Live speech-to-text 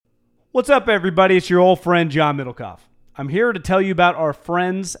What's up, everybody? It's your old friend, John Middlecoff. I'm here to tell you about our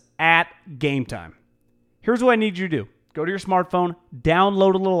friends at Game Time. Here's what I need you to do. Go to your smartphone,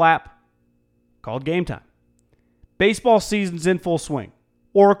 download a little app called Game Time. Baseball season's in full swing.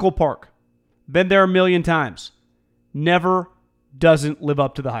 Oracle Park. Been there a million times. Never doesn't live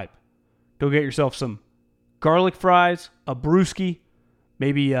up to the hype. Go get yourself some garlic fries, a brewski,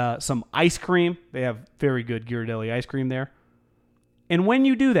 maybe some ice cream. They have very good Ghirardelli ice cream there. And when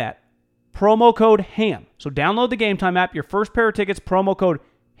you do that, promo code HAM. So download the Game Time app. Your first pair of tickets, promo code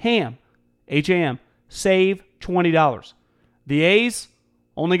HAM, H-A-M, save $20. The A's,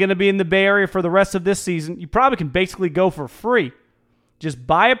 only going to be in the Bay Area for the rest of this season. You probably can basically go for free. Just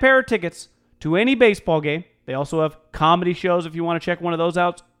buy a pair of tickets to any baseball game. They also have comedy shows if you want to check one of those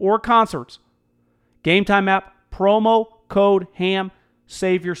out, or concerts. Game Time app, promo code HAM,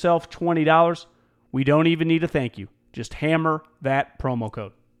 save yourself $20. We don't even need a thank you. Just hammer that promo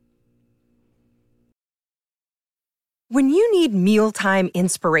code. When you need mealtime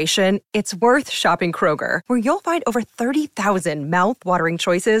inspiration, it's worth shopping Kroger, where you'll find over 30,000 mouth-watering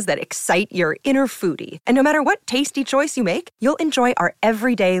choices that excite your inner foodie. And no matter what tasty choice you make, you'll enjoy our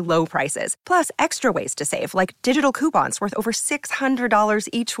everyday low prices, plus extra ways to save, like digital coupons worth over $600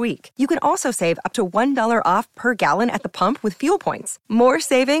 each week. You can also save up to $1 off per gallon at the pump with fuel points. More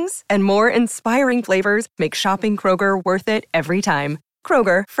savings and more inspiring flavors make shopping Kroger worth it every time.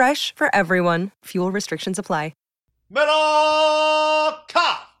 Kroger, fresh for everyone. Fuel restrictions apply. Middlecoff!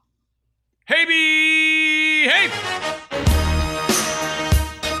 Hey, be hey!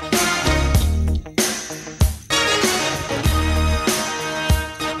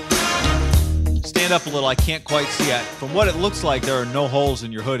 Stand up a little. I can't quite see it. From what it looks like, there are no holes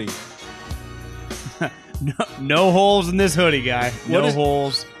in your hoodie. No holes in this hoodie, guy. No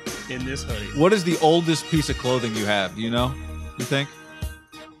holes in this hoodie. What is the oldest piece of clothing you have? Do you know? You think?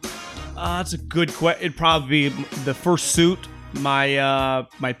 That's a good question. It'd probably be the first suit my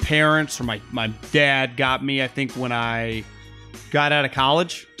parents or my dad got me, I think, when I got out of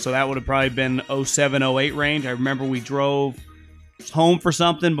college. So that would have probably been 07, 08 range. I remember we drove home for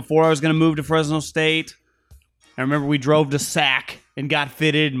something before I was going to move to Fresno State. I remember we drove to Sac and got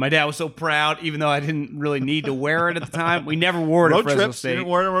fitted. My dad was so proud, even though I didn't really need to wear it at the time. We never wore it at Fresno trips? State. You didn't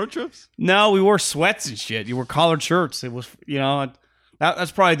wear it on road trips? No, we wore sweats and shit. You wore collared shirts. It was,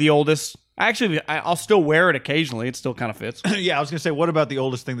 that's probably the oldest. Actually, I'll still wear it occasionally. It still kind of fits. Yeah, I was going to say, what about the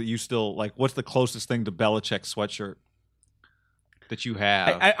oldest thing that you still, like, what's the closest thing to Belichick's sweatshirt that you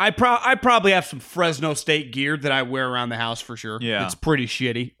have? I probably have some Fresno State gear that I wear around the house for sure. Yeah. It's pretty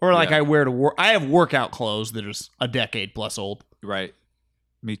shitty. Or like I wear to work. I have workout clothes that are a decade plus old. Right.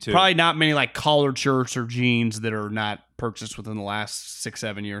 Me too. Probably not many like collared shirts or jeans that are not purchased within the last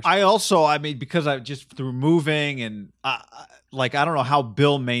 6-7 years. Because I just through moving and I don't know how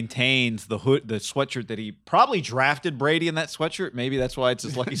Bill maintains the sweatshirt that he probably drafted Brady in that sweatshirt. Maybe that's why it's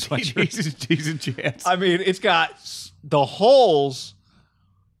his lucky sweatshirt. Decent chance. I mean, it's got the holes.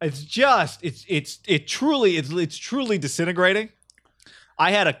 It's truly disintegrating.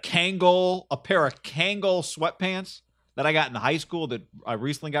 I had a pair of Kangol sweatpants that I got in high school that I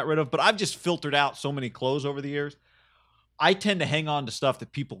recently got rid of, but I've just filtered out so many clothes over the years. I tend to hang on to stuff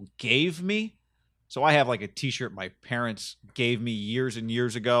that people gave me. So I have like a t-shirt my parents gave me years and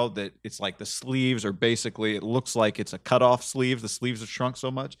years ago that it's like the sleeves are basically, it looks like it's a cutoff sleeve. The sleeves have shrunk so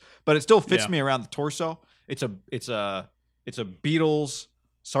much, but it still fits me around the torso. It's a Beatles,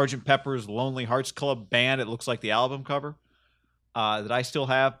 Sgt. Pepper's Lonely Hearts Club Band. It looks like the album cover that I still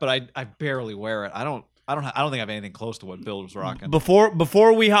have, but I barely wear it. I don't think I have anything close to what Bill was rocking.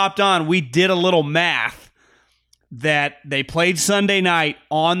 Before we hopped on, we did a little math that they played Sunday night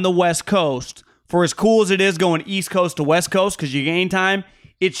on the West Coast. For as cool as it is going East Coast to West Coast because you gain time,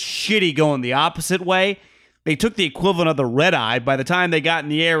 it's shitty going the opposite way. They took the equivalent of the red eye. By the time they got in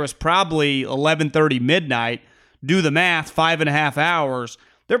the air, it was probably 11:30 midnight. Do the math, 5.5 hours.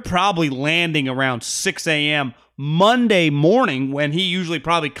 They're probably landing around 6 a.m. Monday morning when he usually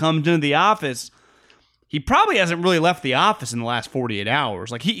probably comes into the office. He probably hasn't really left the office in the last 48 hours.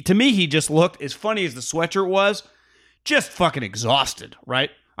 Like to me, he just looked, as funny as the sweatshirt was, just fucking exhausted, right?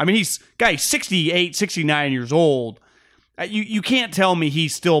 I mean, he's 68, 69 years old. You can't tell me he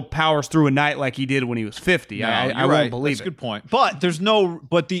still powers through a night like he did when he was 50. No, I won't believe That's a good point. But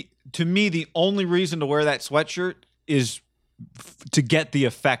to me, the only reason to wear that sweatshirt is to get the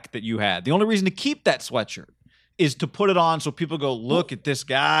effect that you had. The only reason to keep that sweatshirt is to put it on so people go, look at this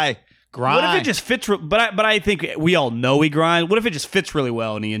guy grind. What if it just fits? But I think we all know he grinds. What if it just fits really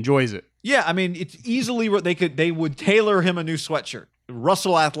well and he enjoys it? Yeah, I mean, it's easily they would tailor him a new sweatshirt.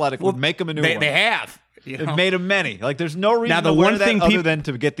 Russell Athletic would make him a new one. They have. You They've know? made him many. Like, there's no reason Now, the to wear one that thing other than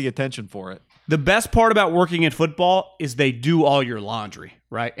to get the attention for it. The best part about working in football is they do all your laundry,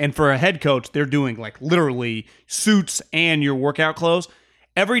 right? And for a head coach, they're doing like literally suits and your workout clothes.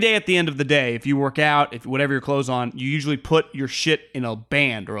 Every day at the end of the day, if you work out, if whatever your clothes on, you usually put your shit in a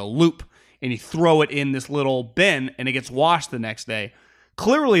band or a loop and you throw it in this little bin and it gets washed the next day.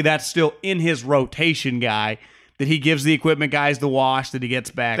 Clearly, that's still in his rotation, guy, that he gives the equipment guys the wash that he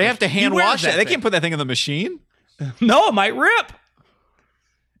gets back. They have to hand wash that. They thing. can't put that thing in the machine. No, it might rip.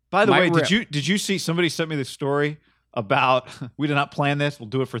 By the way, Might did you see somebody sent me this story about we did not plan this. We'll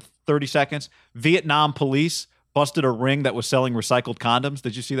do it for 30 seconds. Vietnam police busted a ring that was selling recycled condoms.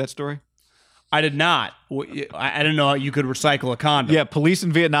 Did you see that story? I did not. I didn't know how you could recycle a condom. Yeah, police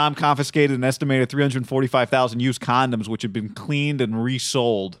in Vietnam confiscated an estimated 345,000 used condoms which had been cleaned and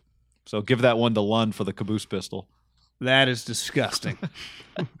resold. So give that one to Lund for the caboose pistol. That is disgusting.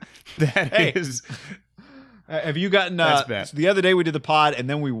 That Hey. is. Have you gotten That's bad. so the other day we did the pod and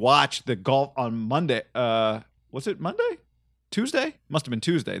then we watched the golf on Monday. Was it Monday? Tuesday? Must have been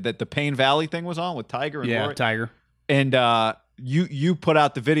Tuesday that the Payne Valley thing was on with Tiger and Yeah, Rory. Tiger. And you put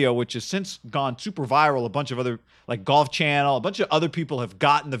out the video, which has since gone super viral. A bunch of other, like Golf Channel, a bunch of other people have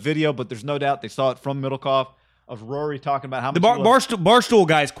gotten the video, but there's no doubt they saw it from Middlecoff of Rory talking about how The much Barstool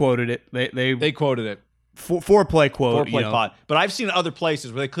guys quoted it. they quoted it. Foreplay quote. Foreplay pod. But I've seen other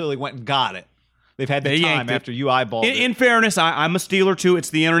places where they clearly went and got it. They've had the They time yanked it. after you eyeballed it. In fairness, I'm a Steeler too. It's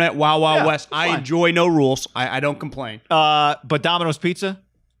the internet. Wild Yeah, West. it's I fine. enjoy no rules. I don't complain. But Domino's Pizza,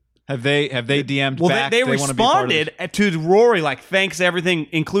 have they DM'd Well, back? they wanna be part of this? responded to Rory like, thanks everything,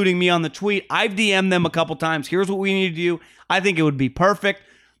 including me on the tweet. I've DM'd them a couple times. Here's what we need to do. I think it would be perfect.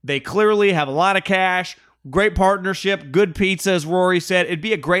 They clearly have a lot of cash, great partnership, good pizza, as Rory said. It'd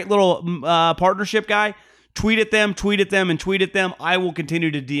be a great little partnership, guy. Tweet at them, and tweet at them. I will continue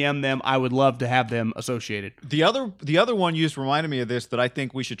to DM them. I would love to have them associated. The other one you just reminded me of this that I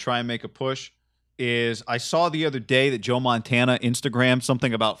think we should try and make a push is I saw the other day that Joe Montana Instagrammed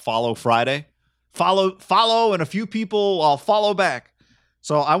something about Follow Friday. Follow, and a few people I'll follow back.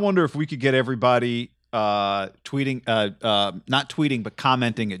 So I wonder if we could get everybody tweeting, not tweeting, but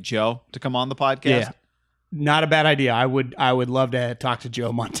commenting at Joe to come on the podcast. Yeah. Not a bad idea. I would love to talk to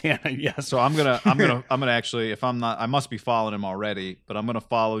Joe Montana. Yes. So I'm gonna actually, if I'm not, I must be following him already, but I'm gonna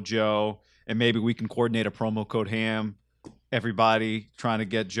follow Joe, and maybe we can coordinate a promo code ham. Everybody trying to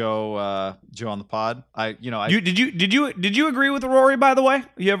get Joe on the pod. Did you agree with Rory? By the way,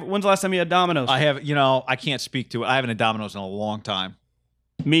 when's the last time you had Domino's? I have, I can't speak to it. I haven't had Domino's in a long time.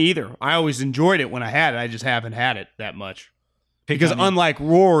 Me either. I always enjoyed it when I had it. I just haven't had it that much because on you. unlike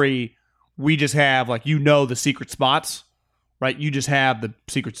Rory, we just have the secret spots, right? You just have the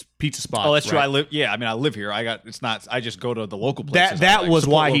secret pizza spots. Oh, that's true. right? I live here. I just go to the local places. That was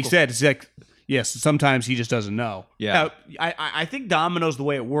support why he local. said it's like. Yes, sometimes he just doesn't know. Yeah. Now, I think Domino's, the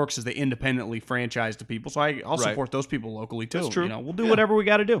way it works is they independently franchise to people, so I'll Right. support those people locally too. That's true. We'll do whatever we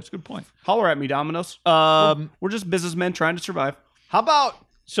got to do. That's a good point. Holler at me, Domino's. We're just businessmen trying to survive. How about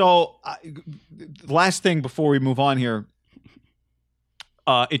last thing before we move on here?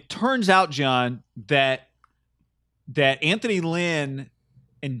 It turns out, John, that Anthony Lynn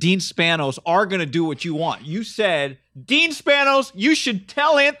and Dean Spanos are going to do what you want. You said, Dean Spanos, you should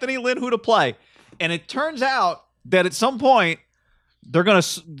tell Anthony Lynn who to play. And it turns out that at some point they're going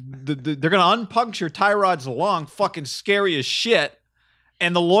to unpuncture Tyrod's lung, fucking scary as shit,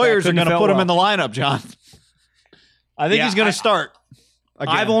 and the lawyers are couldn't going to have put felt him in the lineup, John. I think he's going to start.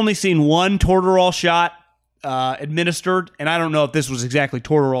 Again. I've only seen one Tortorol shot administered, and I don't know if this was exactly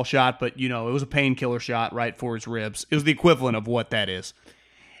Tortorol shot, but it was a painkiller shot right for his ribs. It was the equivalent of what that is.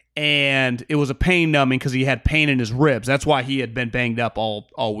 And it was a pain numbing because he had pain in his ribs. That's why he had been banged up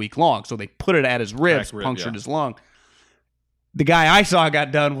all week long. So they put it at his ribs, punctured his lung. The guy I saw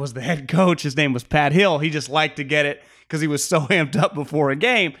got done was the head coach. His name was Pat Hill. He just liked to get it because he was so amped up before a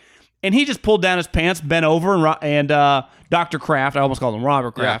game. And he just pulled down his pants, bent over, and Dr. Kraft, I almost called him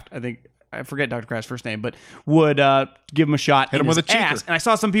Robert Kraft. Yeah. I forget Dr. Kraft's first name, but would give him a shot. Hit in him with his a cheeker. ass. And I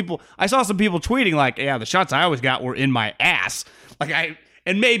saw some people tweeting like, "Yeah, the shots I always got were in my ass."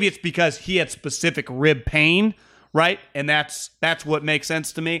 And maybe it's because he had specific rib pain, right? And that's what makes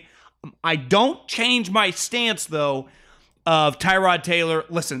sense to me. I don't change my stance though of Tyrod Taylor.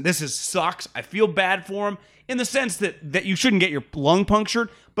 Listen, this sucks. I feel bad for him in the sense that you shouldn't get your lung punctured,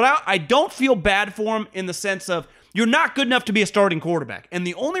 but I don't feel bad for him in the sense of you're not good enough to be a starting quarterback. And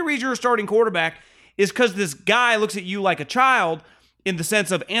the only reason you're a starting quarterback is because this guy looks at you like a child in the sense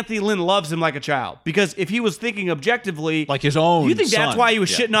of Anthony Lynn loves him like a child. Because if he was thinking objectively, like his own, do you think that's son. why he was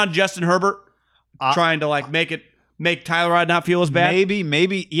shitting on Justin Herbert, trying to make Tyrod not feel as bad?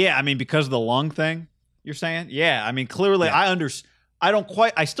 Maybe, yeah. I mean, because of the lung thing. You're saying? Yeah. I mean, clearly, Yeah.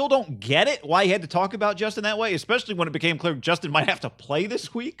 I still don't get it why he had to talk about Justin that way, especially when it became clear Justin might have to play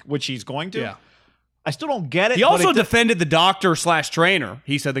this week, which he's going to. Yeah. I still don't get it. He but also it- defended the doctor/trainer.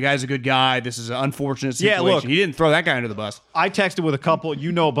 He said the guy's a good guy. This is an unfortunate Yeah, situation. look. He didn't throw that guy under the bus. I texted with a couple.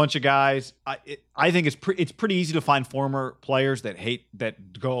 You know, a bunch of guys. I think it's pretty easy to find former players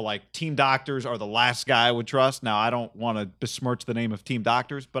that go like team doctors are the last guy I would trust. Now, I don't want to besmirch the name of team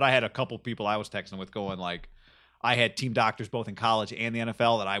doctors, but I had a couple people I was texting with going like, I had team doctors both in college and the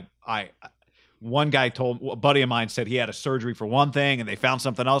NFL that one guy told a buddy of mine said he had a surgery for one thing and they found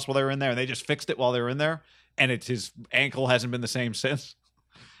something else while they were in there and they just fixed it while they were in there and his ankle hasn't been the same since.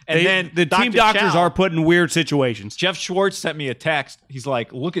 And then The team Dr. doctors Chow- are put in weird situations. Jeff Schwartz sent me a text. He's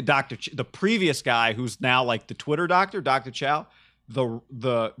like, look at the previous guy who's now like the Twitter doctor, Dr. Chow.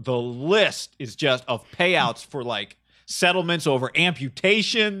 The list is just of payouts for like settlements over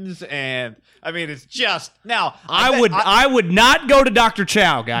amputations, and I mean it's just now. I would not go to Dr.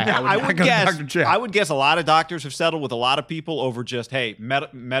 Chow, guy. I not would go to guess. Dr. Chow. I would guess a lot of doctors have settled with a lot of people over just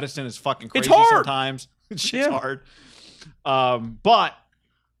medicine is fucking crazy It's hard. sometimes. Shit's Yeah. hard. But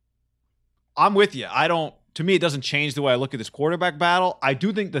I'm with you. To me, it doesn't change the way I look at this quarterback battle. I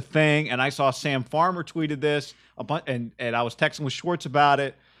do think the thing, and I saw Sam Farmer tweeted this, and I was texting with Schwartz about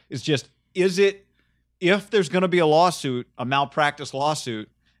it, is it, if there's going to be a lawsuit, a malpractice lawsuit,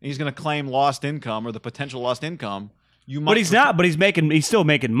 and he's going to claim lost income or the potential lost income, you might. But he's not. But he's still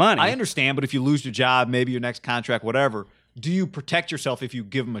making money. I understand, but if you lose your job, maybe your next contract, whatever, do you protect yourself if you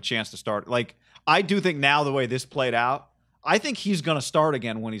give him a chance to start? Like, I do think now the way this played out, I think he's going to start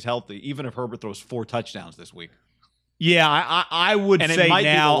again when he's healthy, even if Herbert throws 4 touchdowns this week. Yeah, I would And say it might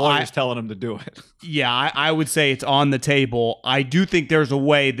now. be the lawyers telling him to do it. Yeah, I would say it's on the table. I do think there's a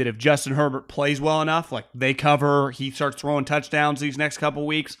way that if Justin Herbert plays well enough, like they cover, he starts throwing touchdowns these next couple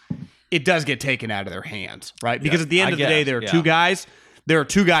weeks, it does get taken out of their hands, right? Because at the end of the day, there are two guys. There are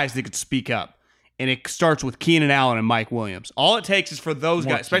two guys that could speak up, and it starts with Keenan Allen and Mike Williams. All it takes is for those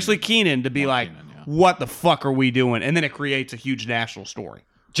guys, especially Keenan, to be like, what the fuck are we doing? And then it creates a huge national story.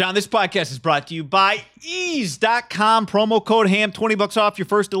 John, this podcast is brought to you by ease.com. Promo code HAM, $20 off your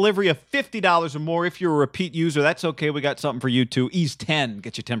first delivery of $50 or more. If you're a repeat user, that's okay. We got something for you too. Ease 10,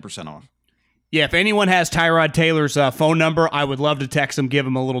 get you 10% off. Yeah, if anyone has Tyrod Taylor's phone number, I would love to text him, give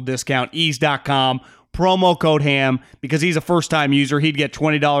him a little discount. Ease.com, promo code HAM, because he's a first-time user. He'd get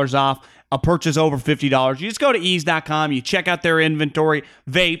 $20 off a purchase over $50. You just go to ease.com, you check out their inventory,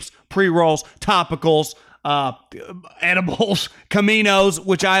 vapes, pre-rolls, topicals, edibles, Caminos,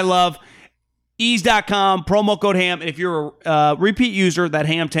 which I love. Ease.com, promo code HAM. And if you're a repeat user, that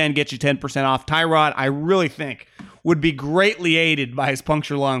HAM10 gets you 10% off. Tyrod, I really think, would be greatly aided by his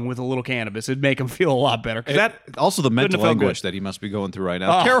puncture lung with a little cannabis. It'd make him feel a lot better. Also, the mental have felt anguish good. that he must be going through right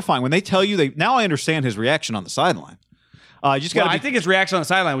now. Oh. Terrifying. When they tell you, now I understand his reaction on the sideline. You just got I think his reaction on the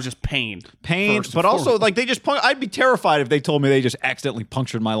sideline was just pain. pain, first but and also foremost. like I'd be terrified if they told me they just accidentally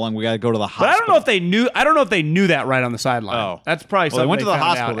punctured my lung. We got to go to the But hospital. I don't know if they knew. I don't know if they knew that right on the sideline. Oh. That's probably Well, something they went to the found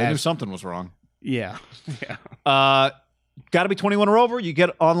hospital. out They knew as- something was wrong. Yeah, yeah. Got to be 21 or over. You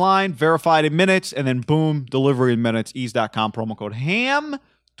get online, verified in minutes, and then boom, delivery in minutes. Ease.com, promo code HAM,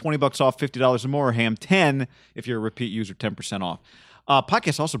 $20 off, $50 or more. HAM 10 if you're a repeat user, 10% off.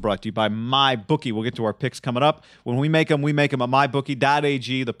 Podcast also brought to you by MyBookie. We'll get to our picks coming up. When we make them at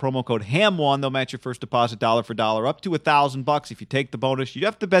MyBookie.ag. The promo code HAM1. They'll match your first deposit dollar for dollar up to $1,000. If you take the bonus, you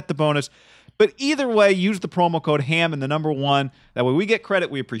have to bet the bonus. But either way, use the promo code HAM and the number 1. That way we get credit.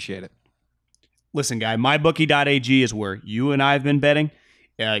 We appreciate it. Listen, guy, mybookie.ag is where you and I have been betting.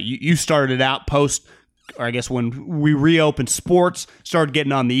 You started out post, or I guess when we reopened sports, started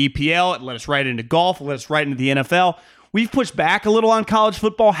getting on the EPL. It led us right into golf. It led us right into the NFL. We've pushed back a little on college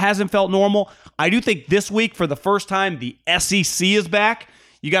football. Hasn't felt normal. I do think this week, for the first time, the SEC is back.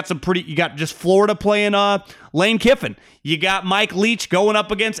 You got just Florida playing Lane Kiffin. You got Mike Leach going up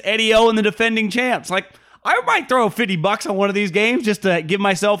against Eddie O and the defending champs. Like, I might throw $50 on one of these games just to give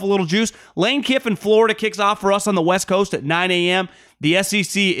myself a little juice. Lane Kiffin, Florida kicks off for us on the West Coast at 9 a.m. The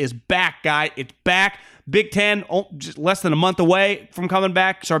SEC is back, guy. It's back. Big Ten, just less than a month away from coming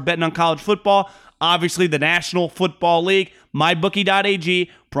back. Start betting on college football. Obviously, the National Football League. MyBookie.ag.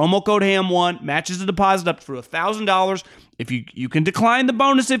 Promo code HAM1. Matches the deposit up to $1,000. If you can decline the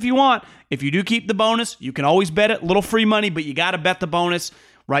bonus if you want. If you do keep the bonus, you can always bet it. Little free money, but you got to bet the bonus.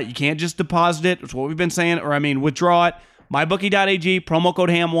 Right, you can't just deposit it. That's what we've been saying. Withdraw it. MyBookie.ag, promo code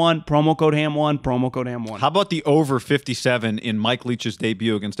HAM1, promo code HAM1, promo code HAM1. How about the over 57 in Mike Leach's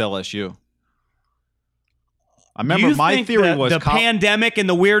debut against LSU? I remember my theory was the pandemic and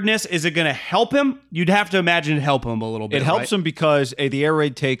the weirdness, is it going to help him? You'd have to imagine it help him a little bit. It helps him because the air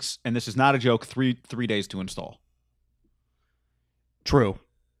raid takes, and this is not a joke, three days to install. True.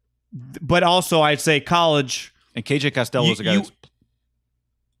 But also, I'd say college. And KJ Costello is a guy that's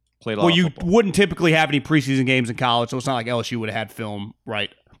played a lot of football. Wouldn't typically have any preseason games in college, so it's not like LSU would have had film, right?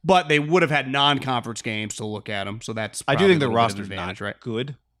 But they would have had non-conference games to look at them, so that's I do think the roster's advantage, right?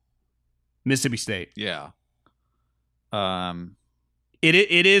 Good. Mississippi State. Yeah.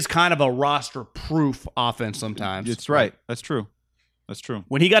 It is kind of a roster-proof offense sometimes. It's right. That's true. That's true.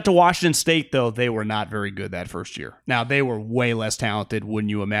 When he got to Washington State, though, they were not very good that first year. Now, they were way less talented, wouldn't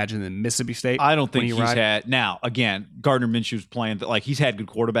you imagine, than Mississippi State? I don't think he's had... Now, again, Gardner Minshew's playing... Like, he's had good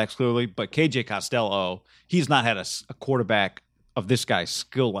quarterbacks, clearly, but KJ Costello, he's not had a quarterback of this guy's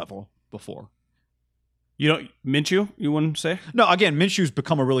skill level before. Minshew, you wouldn't say? No, again, Minshew's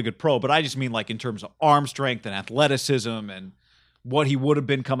become a really good pro, but I just mean like in terms of arm strength and athleticism and what he would have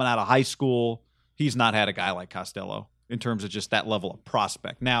been coming out of high school. He's not had a guy like Costello in terms of just that level of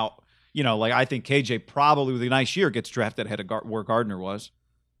prospect. Now, like I think KJ probably with a nice year gets drafted ahead of where Gardner was.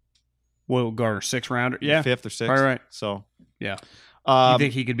 Well, Gardner 6th rounder. Yeah. 5th or 6th. All right. So, yeah. You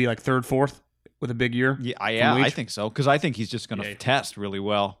think he could be like 3rd, 4th with a big year? Yeah, I think so. Because I think he's just going to test really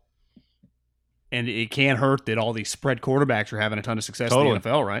well. And it can't hurt that all these spread quarterbacks are having a ton of success in the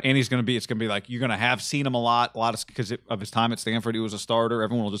NFL, right? And it's going to be like, you're going to have seen him a lot of, because of his time at Stanford, he was a starter.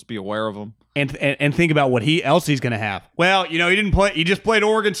 Everyone will just be aware of him. And think about what else he's going to have. Well, he didn't play. He just played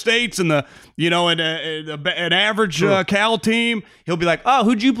Oregon State's and an average Cal team. He'll be like, oh,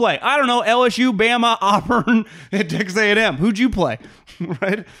 who'd you play? I don't know, LSU, Bama, Auburn, and Texas A&M. Who'd you play?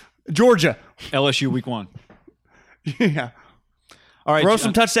 Right? Georgia. LSU week 1. Yeah. All right, throw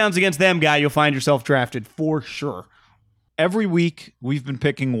some touchdowns against them, guy. You'll find yourself drafted for sure. Every week, we've been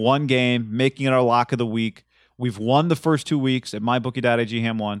picking one game, making it our lock of the week. We've won the first 2 weeks at mybookie.ag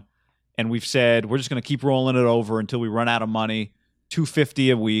ham 1, and we've said we're just going to keep rolling it over until we run out of money.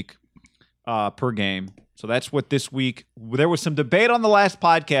 $250 a week per game. So that's what this week. There was some debate on the last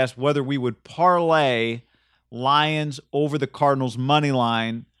podcast whether we would parlay Lions over the Cardinals money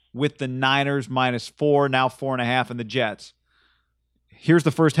line with the Niners -4, now 4.5, and the Jets. Here's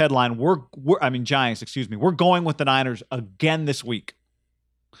the first headline. Giants, excuse me. We're going with the Niners again this week.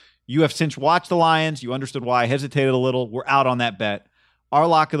 You have since watched the Lions. You understood why I hesitated a little. We're out on that bet. Our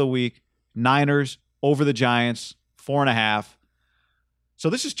lock of the week, Niners over the Giants, 4.5. So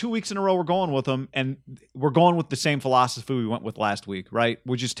this is 2 weeks in a row we're going with them, and we're going with the same philosophy we went with last week, right?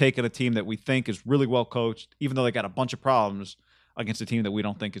 We're just taking a team that we think is really well coached, even though they got a bunch of problems, against a team that we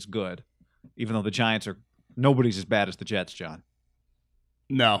don't think is good, even though the Giants nobody's as bad as the Jets, John.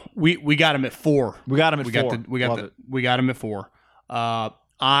 No, we got him at 4. We got him at 4. We got him at 4.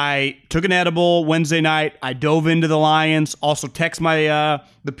 I took an edible Wednesday night. I dove into the Lions. Also text my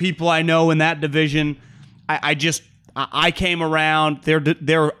the people I know in that division. I came around. Their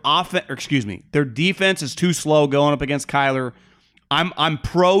defense is too slow going up against Kyler. I'm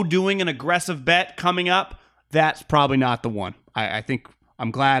pro doing an aggressive bet coming up. That's probably not the one. I think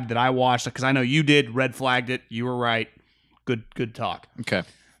I'm glad that I watched it because I know you did. Red flagged it. You were right. Good talk. Okay.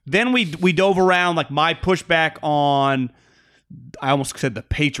 Then we dove around like my pushback on, I almost said the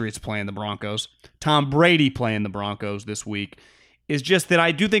Patriots playing the Broncos. Tom Brady playing the Broncos this week is just that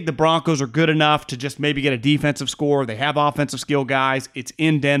I do think the Broncos are good enough to just maybe get a defensive score. They have offensive skill guys. It's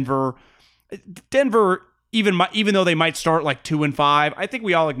in Denver. Denver, even though they might start like 2-5, I think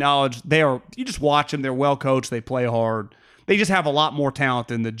we all acknowledge you just watch them. They're well coached. They play hard. They just have a lot more talent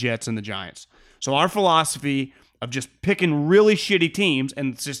than the Jets and the Giants. So our philosophy of just picking really shitty teams,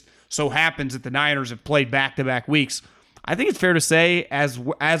 and it just so happens that the Niners have played back-to-back weeks. I think it's fair to say, as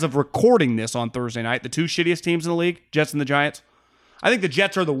of recording this on Thursday night, the two shittiest teams in the league, Jets and the Giants. I think the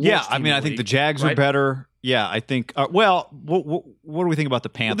Jets are the worst. Yeah, I think the Jags are better. Yeah, I think. What do we think about the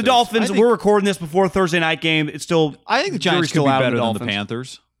Panthers? The Dolphins. We're recording this before Thursday night game. It's still. I think the Giants could be better than the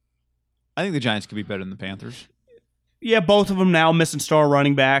Panthers. I think the Giants could be better than the Panthers. Yeah, both of them now missing star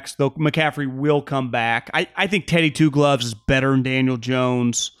running backs, though McCaffrey will come back. I think Teddy Two Gloves is better than Daniel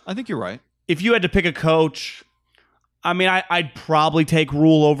Jones. I think you're right. If you had to pick a coach, I'd probably take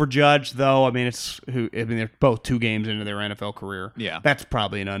Rule over Judge, though. They're both 2 games into their NFL career. Yeah. That's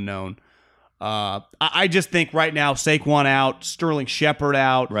probably an unknown. I just think right now, Saquon out, Sterling Shepard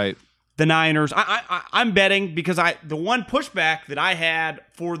out. Right. The Niners, I'm betting because the one pushback that I had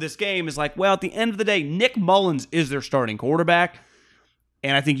for this game is like, well, at the end of the day, Nick Mullins is their starting quarterback.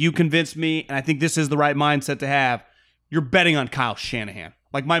 And I think you convinced me, and I think this is the right mindset to have. You're betting on Kyle Shanahan.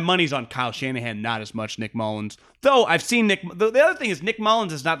 Like, my money's on Kyle Shanahan, not as much Nick Mullins. Though I've seen Nick. The other thing is Nick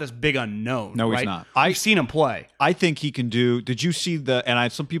Mullins is not this big unknown. No, right? he's not. I've seen him play. I think he can do. Did you see the?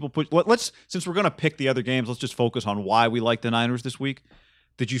 And some people put. Let's since we're going to pick the other games, let's just focus on why we like the Niners this week.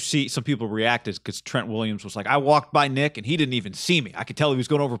 Did you see some people reacted because Trent Williams was like, I walked by Nick and he didn't even see me. I could tell he was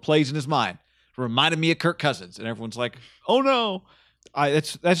going over plays in his mind. It reminded me of Kirk Cousins, and everyone's like, oh no.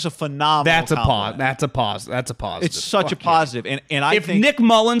 That's a phenomenal. That's a compliment. pause. That's a pause. That's a positive. It's such a positive. And I if think Nick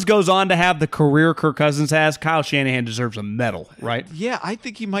Mullins goes on to have the career Kirk Cousins has, Kyle Shanahan deserves a medal, right? Yeah, I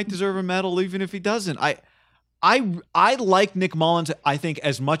think he might deserve a medal even if he doesn't. I like Nick Mullins, I think,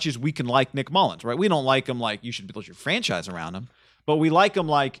 as much as we can like Nick Mullins, right? We don't like him like you should build your franchise around him, but we like him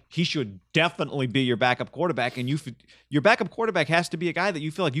like he should definitely be your backup quarterback, and your backup quarterback has to be a guy that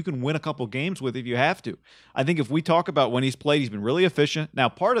you feel like you can win a couple games with if you have to. I think if we talk about when he's played, he's been really efficient. Now,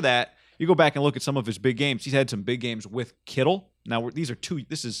 part of that, you go back and look at some of his big games. He's had some big games with Kittle. Now,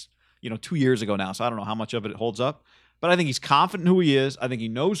 this is 2 years ago now, so I don't know how much of it holds up. But I think he's confident in who he is. I think he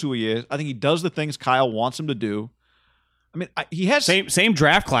knows who he is. I think he does the things Kyle wants him to do. I mean, he has same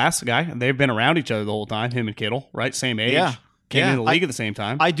draft class guy. They've been around each other the whole time. Him and Kittle, right? Same age. Yeah. Came into the league at the same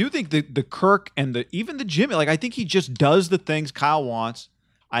time. I do think the Kirk and even the Jimmy, like I think he just does the things Kyle wants.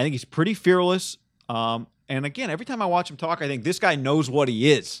 I think he's pretty fearless. And again, every time I watch him talk, I think this guy knows what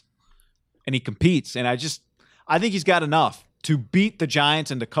he is, and he competes. And I think he's got enough to beat the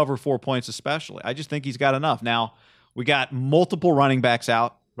Giants and to cover 4 points, especially. I just think he's got enough. Now we got multiple running backs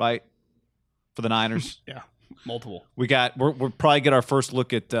out, right, for the Niners. Yeah, multiple. We'll probably get our first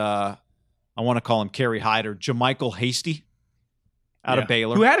look at. I want to call him Kerry Hyder, JaMycal Hasty. Out of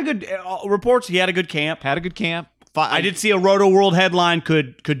Baylor. Who had a good reports. He had a good camp. I did see a Roto World headline.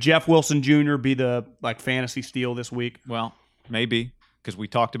 Could Jeff Wilson Jr. be the fantasy steal this week? Well, maybe, because we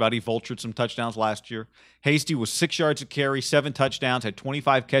talked about he vultured some touchdowns last year. Hasty was 6 yards a carry, 7 touchdowns, had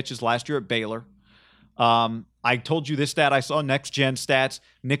 25 catches last year at Baylor. I told you this stat I saw, Next Gen Stats.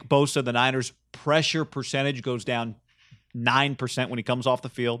 Nick Bosa, the Niners' pressure percentage goes down 9% when he comes off the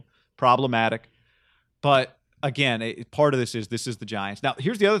field. Problematic. But again, part of this is the Giants. Now,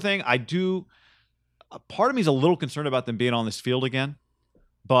 here's the other thing. Part of me is a little concerned about them being on this field again,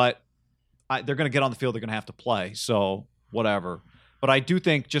 but they're going to get on the field. They're going to have to play, so whatever. But I do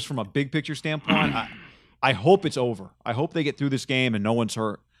think, just from a big picture standpoint, I hope it's over. I hope they get through this game and no one's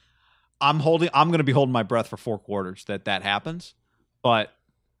hurt. I'm going to be holding my breath for 4 quarters that happens, but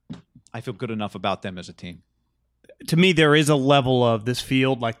I feel good enough about them as a team. To me, there is a level of this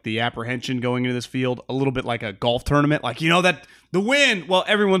field, like the apprehension going into this field, a little bit like a golf tournament. Like, that the wind, well,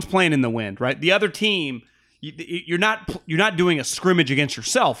 everyone's playing in the wind, right? The other team, you're not doing a scrimmage against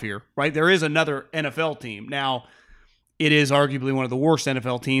yourself here, right? There is another NFL team. Now, it is arguably one of the worst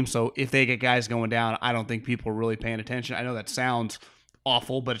NFL teams, so if they get guys going down, I don't think people are really paying attention. I know that sounds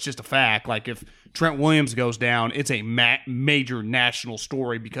awful, but it's just a fact. Like, if Trent Williams goes down, it's a major national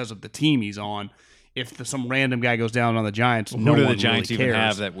story because of the team he's on. If some random guy goes down on the Giants, no one the Giants really even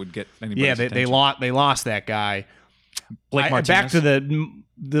cares. have that would get anybody's attention? They lost that guy. Blake Martinez. Back to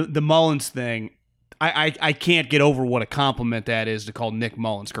the Mullins thing. I can't get over what a compliment that is to call Nick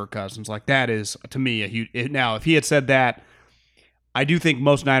Mullins Kirk Cousins. Like, that is, to me, a huge. Now, if he had said that, I do think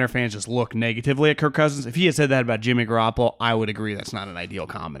most Niner fans just look negatively at Kirk Cousins. If he had said that about Jimmy Garoppolo, I would agree that's not an ideal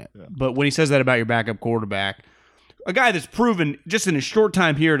comment. Yeah. But when he says that about your backup quarterback, a guy that's proven just in a short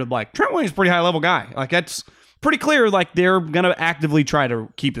time here to Trent Williams is a pretty high level guy. Like, that's pretty clear. Like, they're going to actively try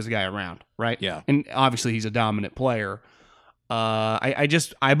to keep this guy around, right? Yeah. And obviously he's a dominant player. I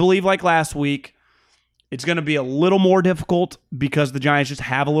believe, like last week, it's going to be a little more difficult because the Giants just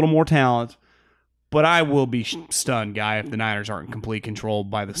have a little more talent. But I will be stunned, Guy, if the Niners aren't in complete control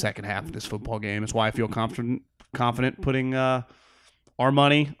by the second half of this football game. That's why I feel confident putting our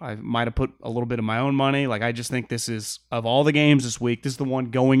money. I might have put a little bit of my own money. Like, I just think this is, of all the games this week, this is the one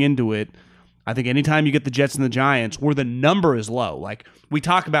going into it. I think anytime you get the Jets and the Giants, where the number is low, like we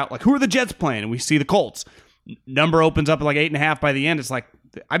talk about, who are the Jets playing? And we see the Colts. Number opens up at 8.5 by the end. It's I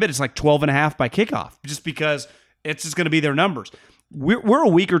bet it's 12.5 by kickoff, just because it's just going to be their numbers. We're a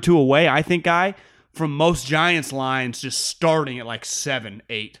week or two away, I think, Guy, from most Giants lines just starting at 7,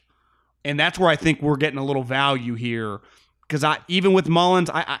 8. And that's where I think we're getting a little value here. Because even with Mullins,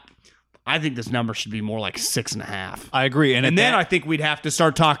 I think this number should be more 6.5. I agree. And then I think we'd have to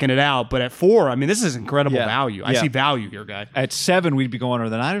start talking it out. But at 4, I mean, this is incredible value. I see value here, Guy. At 7, we'd be going, are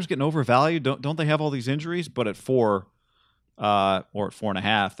the Niners getting overvalued? Don't they have all these injuries? But at 4, or at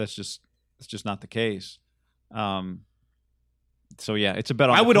 4.5, that's just not the case. So yeah, it's a bet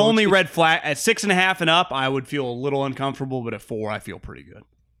on. I would only red flag at 6.5 and up. I would feel a little uncomfortable, but at 4, I feel pretty good.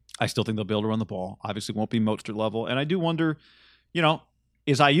 I still think they'll be able to run the ball. Obviously, won't be Mostert level, and I do wonder, if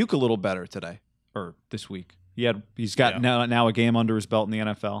is Ayuk a little better today or this week? He's got now a game under his belt in the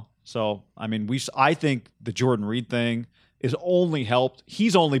NFL. So I mean, I think the Jordan Reed thing is only helped.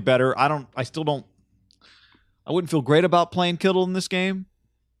 He's only better. I wouldn't feel great about playing Kittle in this game.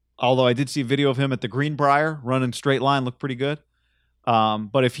 Although I did see a video of him at the Greenbrier running straight line, looked pretty good.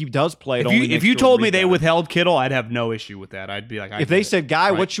 But if he does play, if you told me they withheld Kittle, I'd have no issue with that. I'd be like, if they said,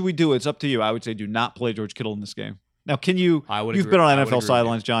 "Guy, what should we do?" It's up to you. I would say, do not play George Kittle in this game. Now, can you? You've been on NFL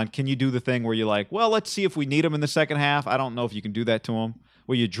sidelines, John. Can you do the thing where you're like, well, let's see if we need him in the second half? I don't know if you can do that to him,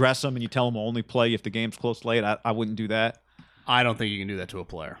 where you dress him and you tell him only play if the game's close late. I wouldn't do that. I don't think you can do that to a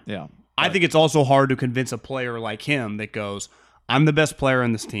player. Yeah, I think it's also hard to convince a player like him that goes, "I'm the best player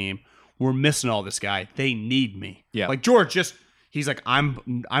in this team. We're missing all this guy. They need me." Yeah, like George he's like, I'm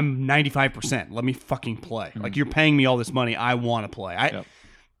 95%. Let me fucking play. Mm-hmm. Like, you're paying me all this money. I want to play.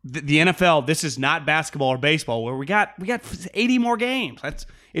 The NFL, this is not basketball or baseball where we got 80 more games.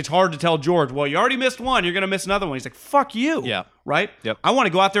 It's hard to tell George, well, you already missed one. You're going to miss another one. He's like, fuck you. Yeah. Right? Yep. I want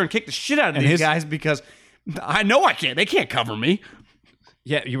to go out there and kick the shit out of these guys because I know I can't. They can't cover me.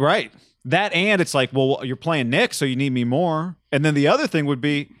 Yeah, you're right. That, and it's like, well, you're playing Nick, so you need me more. And then the other thing would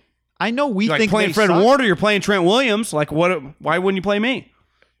be, I know you're think playing Fred Warner, you're playing Trent Williams. Like, what? Why wouldn't you play me?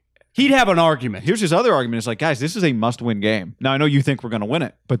 He'd have an argument. Here's his other argument. It's like, guys, this is a must-win game. Now, I know you think we're going to win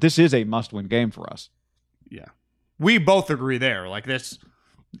it, but this is a must-win game for us. Yeah. We both agree there. Like, this,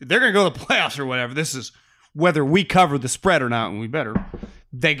 they're going to go to the playoffs or whatever. This is whether we cover the spread or not, and we better.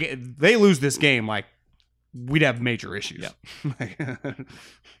 They lose this game, like, we'd have major issues. Yeah.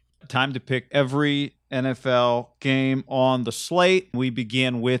 Time to pick every NFL game on the slate. We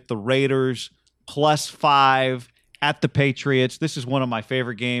begin with the Raiders +5 at the Patriots. This is one of my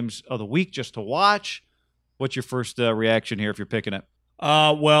favorite games of the week just to watch. What's your first reaction here if you're picking it?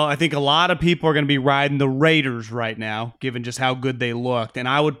 Well, I think a lot of people are going to be riding the Raiders right now, given just how good they looked. And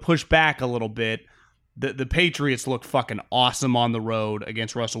I would push back a little bit. The Patriots looked fucking awesome on the road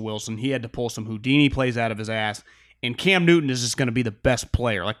against Russell Wilson. He had to pull some Houdini plays out of his ass. And Cam Newton is just going to be the best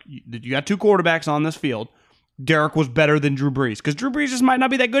player. Like, you got two quarterbacks on this field. Derek was better than Drew Brees because Drew Brees just might not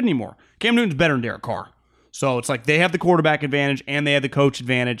be that good anymore. Cam Newton's better than Derek Carr. So it's like they have the quarterback advantage and they have the coach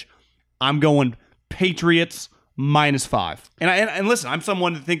advantage. I'm going Patriots -5. And listen, I'm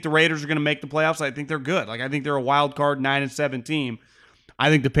someone that think the Raiders are going to make the playoffs. I think they're good. Like, I think they're a wild card 9-7 team.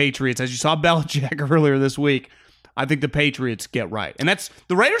 I think the Patriots, as you saw Belichick earlier this week, I think the Patriots get right. And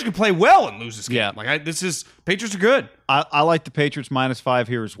the Raiders can play well and lose this game. Yeah. Like, Patriots are good. I like the Patriots -5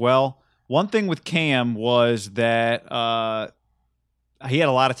 here as well. One thing with Cam was that he had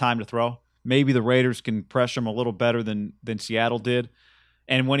a lot of time to throw. Maybe the Raiders can pressure him a little better than Seattle did.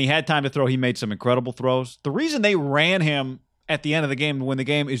 And when he had time to throw, he made some incredible throws. The reason they ran him at the end of the game to win the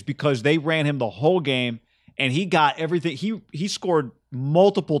game is because they ran him the whole game, and he got everything. He scored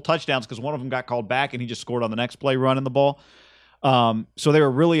multiple touchdowns because one of them got called back, and he just scored on the next play running the ball. So they were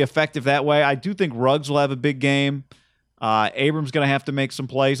really effective that way. I do think Ruggs will have a big game. Abrams going to have to make some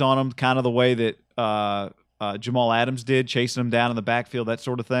plays on him, kind of the way that Jamal Adams did, chasing him down in the backfield, that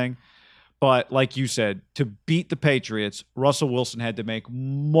sort of thing. But like you said, to beat the Patriots, Russell Wilson had to make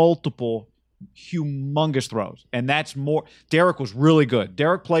multiple humongous throws. And that's more. Derek was really good.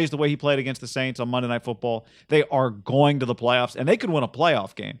 Derek plays the way he played against the Saints on Monday Night Football. They are going to the playoffs, and they could win a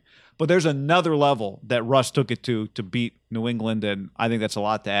playoff game. But there's another level that Russ took it to beat New England, and I think that's a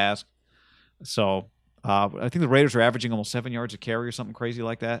lot to ask. So I think the Raiders are averaging almost 7 yards a carry or something crazy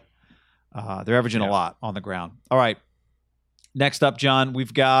like that. They're averaging a lot on the ground. All right. Next up, John,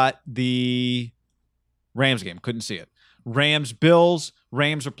 we've got the Rams game. Couldn't see it. Rams-Bills.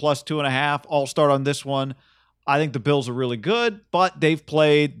 Rams are +2.5. I'll start on this one. I think the Bills are really good, but they've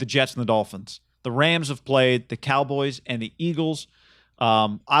played the Jets and the Dolphins. The Rams have played the Cowboys and the Eagles.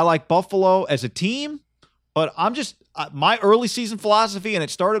 I like Buffalo as a team, but I'm just my early season philosophy, and it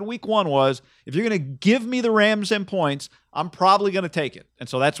started week 1, was if you're going to give me the Rams and points, I'm probably going to take it. And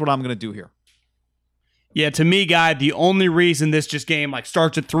so that's what I'm going to do here. Yeah, to me, Guy, the only reason this just game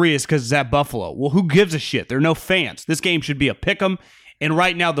starts at 3 is because it's at Buffalo. Well, who gives a shit? There are no fans. This game should be a pick'em. And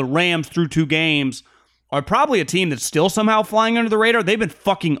right now, the Rams, through 2 games, are probably a team that's still somehow flying under the radar. They've been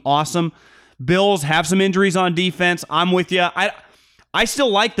fucking awesome. Bills have some injuries on defense. I'm with you. I still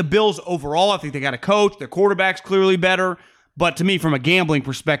like the Bills overall. I think they got a coach. Their quarterback's clearly better. But to me, from a gambling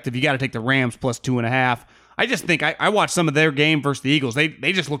perspective, you got to take the Rams +2.5. I just think I watched some of their game versus the Eagles. They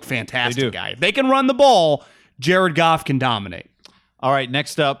just look fantastic, Guy. If they can run the ball, Jared Goff can dominate. All right,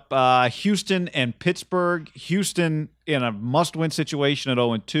 next up, Houston and Pittsburgh. Houston in a must-win situation at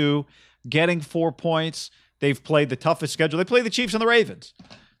 0-2, getting 4 points. They've played the toughest schedule. They played the Chiefs and the Ravens.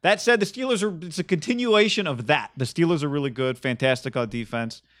 That said, the Steelers it's a continuation of that. The Steelers are really good, fantastic on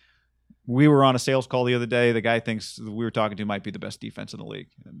defense. We were on a sales call the other day. The guy thinks we were talking to might be the best defense in the league,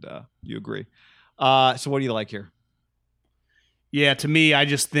 and you agree. So what do you like here? Yeah, to me, I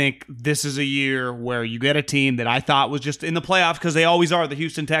just think this is a year where you get a team that I thought was just in the playoffs because they always are, the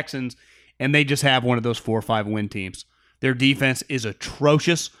Houston Texans, and they just have one of those 4 or 5 win teams. Their defense is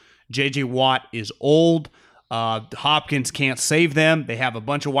atrocious. J.J. Watt is old. Hopkins can't save them. They have a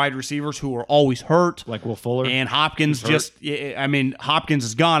bunch of wide receivers who are always hurt. Like Will Fuller. And Hopkins Hopkins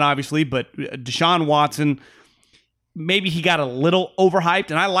is gone, obviously, but Deshaun Watson, maybe he got a little overhyped,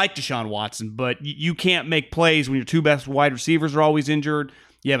 and I like Deshaun Watson, but you can't make plays when your 2 best wide receivers are always injured.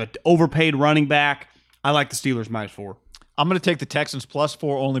 You have an overpaid running back. I like the Steelers -4. I'm going to take the Texans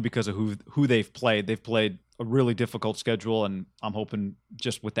 +4 only because of who they've played. They've played a really difficult schedule, and I'm hoping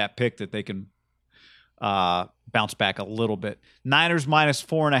just with that pick that they can bounce back a little bit. Niners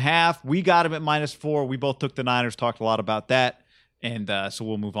 -4.5. We got them at -4. We both took the Niners, talked a lot about that, and so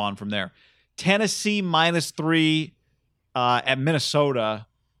we'll move on from there. Tennessee -3 at Minnesota.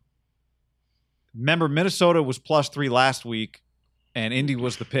 Remember, Minnesota was +3 last week, and Indy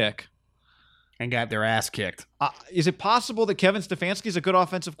was the pick. And got their ass kicked. Is it possible that Kevin Stefanski is a good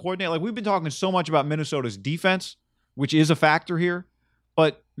offensive coordinator? Like, we've been talking so much about Minnesota's defense, which is a factor here.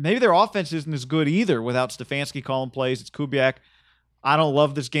 But maybe their offense isn't as good either without Stefanski calling plays. It's Kubiak. I don't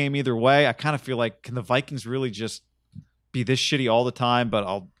love this game either way. I kind of feel like, can the Vikings really just be this shitty all the time? But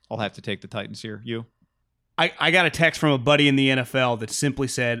I'll have to take the Titans here. You? I got a text from a buddy in the NFL that simply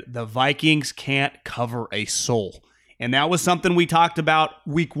said, the Vikings can't cover a soul. And that was something we talked about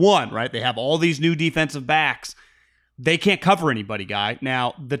week 1, right? They have all these new defensive backs. They can't cover anybody, guy.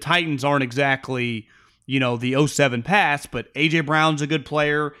 Now, the Titans aren't exactly, the 07 pass, but A.J. Brown's a good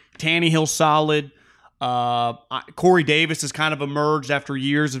player. Tannehill's solid. Corey Davis has kind of emerged after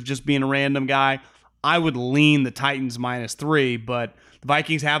years of just being a random guy. I would lean the Titans -3, but the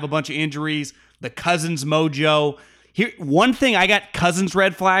Vikings have a bunch of injuries. The Cousins mojo. Here, one thing I got Cousins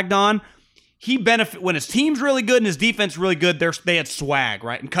red flagged on, he benefit when his team's really good and his defense really good. They had swag,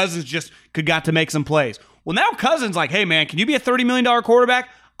 right? And Cousins just got to make some plays. Well, now Cousins like, hey man, can you be a $30 million quarterback?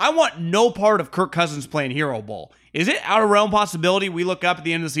 I want no part of Kirk Cousins playing hero ball. Is it out of realm possibility we look up at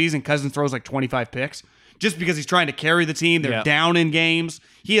the end of the season, Cousins throws like 25 picks just because he's trying to carry the team? They're down in games.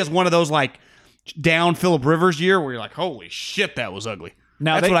 He has one of those like down Phillip Rivers year where you're like, holy shit, that was ugly.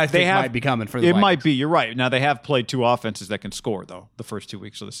 Now that's what I think might be coming for the It Vikings. might be. You're right. Now, they have played 2 offenses that can score, though, the first 2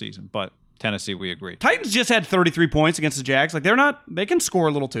 weeks of the season. But Tennessee, we agree. Titans just had 33 points against the Jags. Like, they can score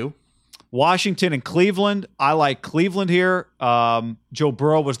a little too. Washington and Cleveland. I like Cleveland here. Joe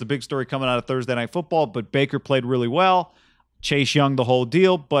Burrow was the big story coming out of Thursday Night Football, but Baker played really well. Chase Young, the whole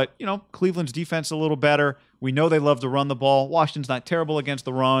deal. But, Cleveland's defense a little better. We know they love to run the ball. Washington's not terrible against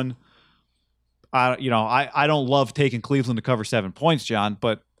the run. I don't love taking Cleveland to cover 7 points, John,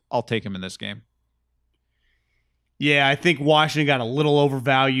 but I'll take him in this game. Yeah, I think Washington got a little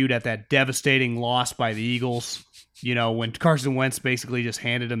overvalued at that devastating loss by the Eagles. When Carson Wentz basically just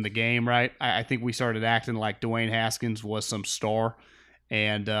handed him the game, right? I think we started acting like Dwayne Haskins was some star,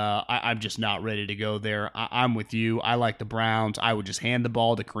 and I'm just not ready to go there. I'm with you. I like the Browns. I would just hand the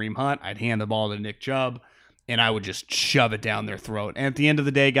ball to Kareem Hunt. I'd hand the ball to Nick Chubb, and I would just shove it down their throat. And at the end of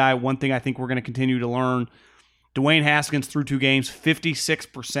the day, guy, one thing I think we're going to continue to learn, Dwayne Haskins through 2 games,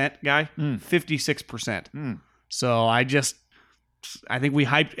 56%, guy. 56%. So I think we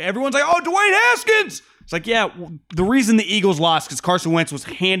hyped. Everyone's like, oh, Dwayne Haskins! It's like, yeah, the reason the Eagles lost because Carson Wentz was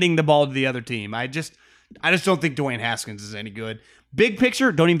handing the ball to the other team. I just don't think Dwayne Haskins is any good. Big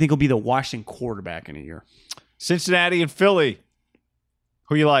picture, don't even think he'll be the Washington quarterback in a year. Cincinnati and Philly.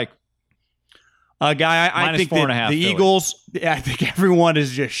 Who you like? Guy, I think that the Philly. Eagles, I think everyone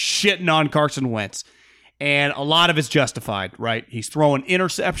is just shitting on Carson Wentz. And a lot of it's justified, right? He's throwing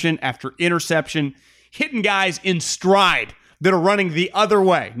interception after interception, hitting guys in stride that are running the other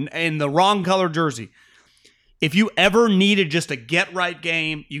way in the wrong color jersey. If you ever needed just a get-right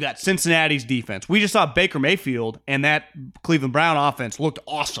game, you got Cincinnati's defense. We just saw Baker Mayfield, and that Cleveland Brown offense looked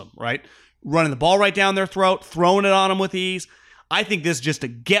awesome, right? Running the ball right down their throat, throwing it on them with ease. I think this is just a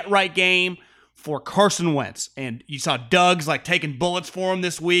get-right game for Carson Wentz. And you saw Doug's like taking bullets for him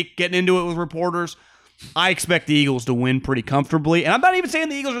this week, getting into it with reporters. I expect the Eagles to win pretty comfortably. And I'm not even saying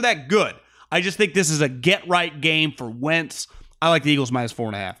the Eagles are that good. I just think this is a get-right game for Wentz. I like the Eagles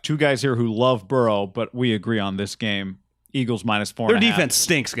 -4.5. 2 guys here who love Burrow, but we agree on this game. Eagles -4.5. Their defense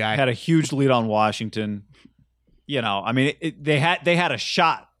stinks, guy. Had a huge lead on Washington. They had a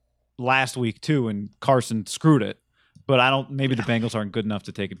shot last week too, and Carson screwed it. But maybe the Bengals aren't good enough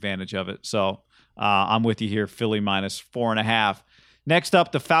to take advantage of it. So I'm with you here. Philly -4.5. Next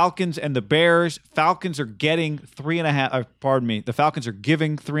up, the Falcons and the Bears. Falcons are getting 3.5. The Falcons are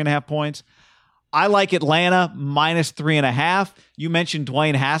giving 3.5 points. I like Atlanta minus 3.5. You mentioned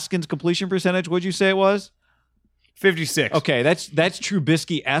Dwayne Haskins' completion percentage. What'd you say it was? 56. Okay, that's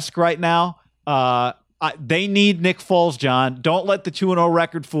Trubisky-esque right now. They need Nick Foles, John. Don't let the 2-0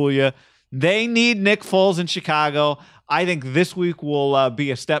 record fool you. They need Nick Foles in Chicago. I think this week will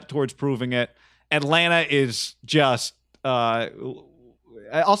be a step towards proving it. Atlanta is just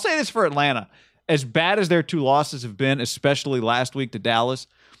I'll say this for Atlanta. As bad as their 2 losses have been, especially last week to Dallas,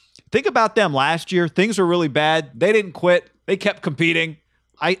 think about them last year. Things were really bad. They didn't quit. They kept competing.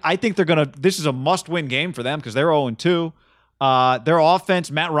 I think this is a must-win game for them because they're 0-2. Their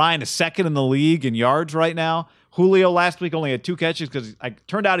offense, Matt Ryan is second in the league in yards right now. Julio last week only had 2 catches because it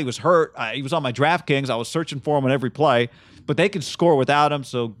turned out he was hurt. He was on my DraftKings. I was searching for him on every play, but they can score without him.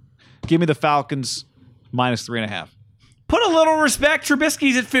 So give me the Falcons minus 3.5. Put a little respect.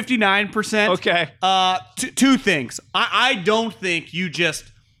 Trubisky's at 59%. Okay. Two things. I don't think you just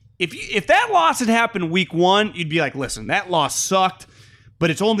if that loss had happened week 1, you'd be like, listen, that loss sucked, but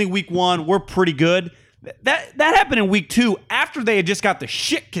it's only week 1. We're pretty good. That happened in week 2 after they had just got the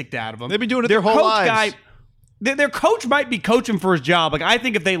shit kicked out of them. They've been doing it their whole lives. Their coach might be coaching for his job. Like, I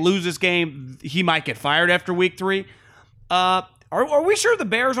think if they lose this game, he might get fired after week 3. Are we sure the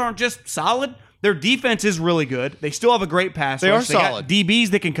Bears aren't just solid? Their defense is really good. They still have a great pass rush. They solid. Got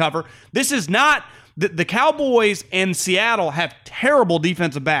DBs that can cover. This is not the Cowboys and Seattle have terrible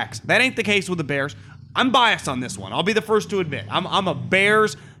defensive backs. That ain't the case with the Bears. I'm biased on this one. I'll be the first to admit. I'm a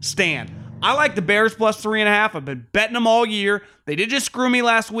Bears stan. I like the Bears plus 3.5. I've been betting them all year. They did just screw me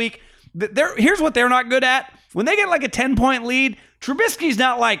last week. Here's what they're not good at. When they get like a 10-point lead, Trubisky's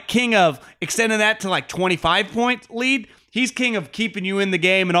not like king of extending that to like 25-point lead. He's king of keeping you in the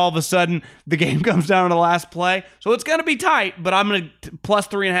game, and all of a sudden, the game comes down to the last play. So it's going to be tight, but I'm going to plus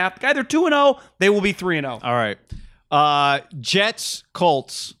 3.5. Either 2-0, they will be 3-0. All right. Jets,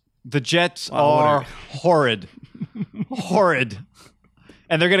 Colts. The Jets are horrid. Horrid.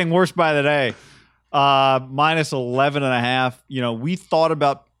 And they're getting worse by the day. Minus 11.5. We thought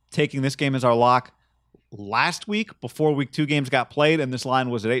about taking this game as our lock last week before week 2 games got played, and this line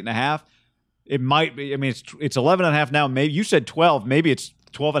was at 8.5. It might be. I mean, it's 11.5 now. Maybe you said 12. Maybe it's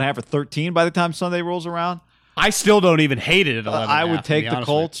 12.5 or 13 by the time Sunday rolls around. I still don't even hate it at 11.5. I would take the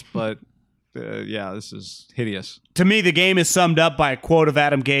Colts, but this is hideous. To me, the game is summed up by a quote of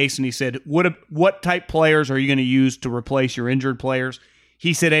Adam Gase, and he said, "What type players are you going to use to replace your injured players?"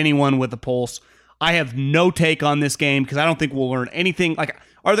 He said, "Anyone with a pulse." I have no take on this game because I don't think we'll learn anything. Like,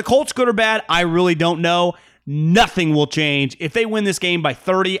 are the Colts good or bad? I really don't know. Nothing will change. If they win this game by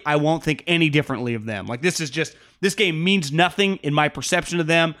 30, I won't think any differently of them. Like, this game means nothing in my perception of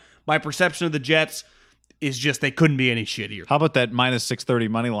them. My perception of the Jets is just they couldn't be any shittier. How about that minus 630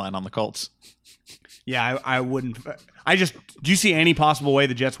 money line on the Colts? Yeah, I wouldn't. Do you see any possible way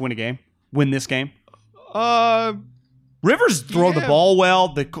the Jets win this game? Rivers throw the ball well.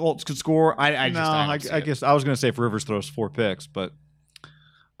 The Colts could score. I guess I was going to say if Rivers throws 4 picks, but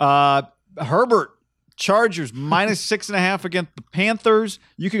Herbert. Chargers minus 6.5 against the Panthers.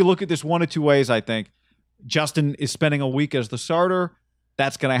 You could look at this one of 2 ways, I think. Justin is spending a week as the starter.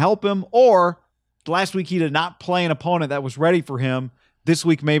 That's going to help him. Or last week he did not play an opponent that was ready for him. This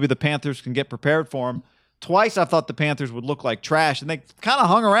week maybe the Panthers can get prepared for him. Twice I thought the Panthers would look like trash, and they kind of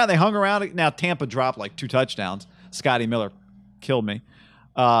hung around. They hung around. Now Tampa dropped like 2 touchdowns. Scotty Miller killed me.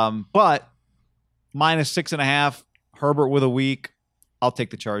 But minus 6.5, Herbert with a week. I'll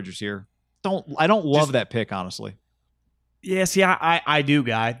take the Chargers here. I don't love that pick, honestly. Yeah, see, I do,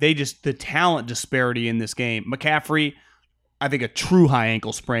 Guy. The talent disparity in this game. McCaffrey, I think a true high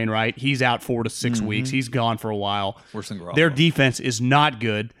ankle sprain, right? He's out 4 to 6 weeks. He's gone for a while. Worse than Garoppolo. Their defense is not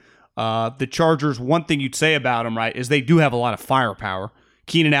good. The Chargers, one thing you'd say about them, right, is they do have a lot of firepower.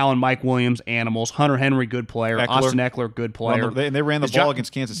 Keenan Allen, Mike Williams, animals. Hunter Henry, good player. Austin Eckler, good player. They ran the ball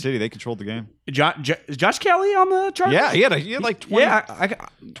against Kansas City. They controlled the game. Is Josh Kelly on the Chargers? Yeah, he had like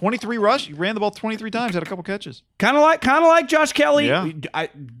 23 rush. He ran the ball 23 times, had a couple catches. Kind of like Josh Kelly. Yeah.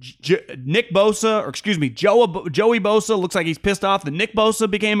 Nick Bosa, or excuse me, Joey Bosa looks like he's pissed off that Nick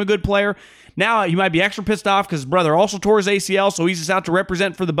Bosa became a good player. Now he might be extra pissed off because his brother also tore his ACL, so he's just out to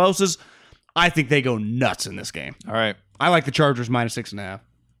represent for the Bosas. I think they go nuts in this game. All right. I like the Chargers minus 6.5.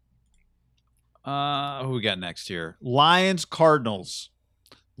 Who we got next here? Lions, Cardinals.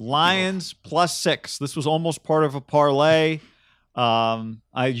 Lions plus 6. This was almost part of a parlay.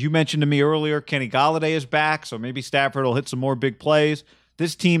 You mentioned to me earlier, Kenny Golladay is back, so maybe Stafford will hit some more big plays.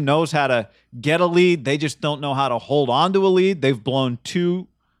 This team knows how to get a lead. They just don't know how to hold on to a lead. They've blown 2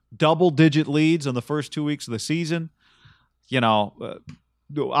 double-digit leads in the first 2 weeks of the season.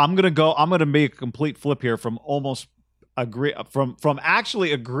 I'm gonna make a complete flip here from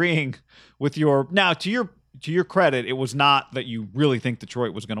actually agreeing with your. Now, to your credit, it was not that you really think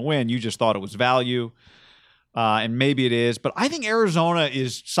Detroit was going to win. You just thought it was value, and maybe it is. But I think Arizona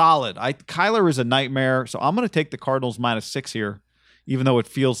is solid. Kyler is a nightmare, so I'm going to take the Cardinals -6 here, even though it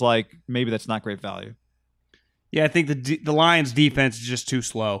feels like maybe that's not great value. Yeah, I think the Lions' defense is just too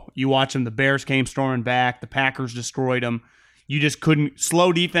slow. You watch them. The Bears came storming back. The Packers destroyed them. You just couldn't.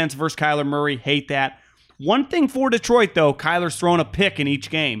 Slow defense versus Kyler Murray. Hate that. One thing for Detroit, though, Kyler's thrown a pick in each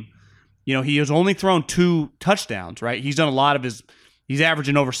game. He has only thrown 2 touchdowns, right? He's done a lot of he's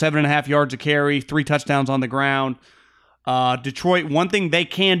averaging over 7.5 yards a carry, 3 touchdowns on the ground. Detroit, one thing they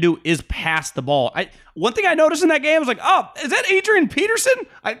can do is pass the ball. One thing I noticed in that game was like, oh, is that Adrian Peterson?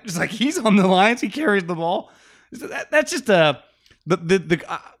 It's like he's on the Lions. He carries the ball. That's just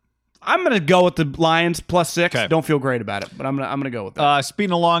I'm going to go with the Lions +6. Okay. Don't feel great about it, but I'm going to go with that.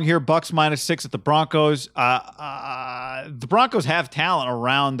 Speeding along here, Bucks -6 at the Broncos. The Broncos have talent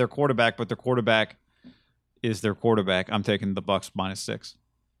around their quarterback, but their quarterback is their quarterback. I'm taking the Bucks -6.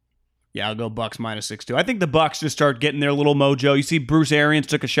 Yeah, I'll go Bucks -6 too. I think the Bucks just start getting their little mojo. You see, Bruce Arians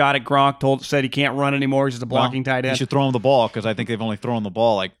took a shot at Gronk, said he can't run anymore. He's just a blocking tight end. You should throw him the ball because I think they've only thrown the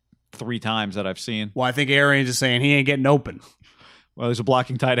ball like 3 times that I've seen. Well, I think Arians is saying he ain't getting open. Well, there's a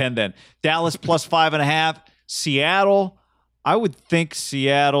blocking tight end then. Dallas +5.5. Seattle. I would think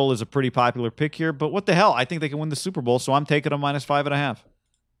Seattle is a pretty popular pick here, but what the hell? I think they can win the Super Bowl, so I'm taking them -5.5.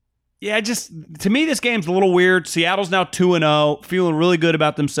 Yeah, to me, this game's a little weird. Seattle's now 2-0, feeling really good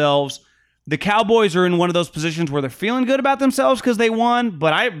about themselves. The Cowboys are in one of those positions where they're feeling good about themselves because they won,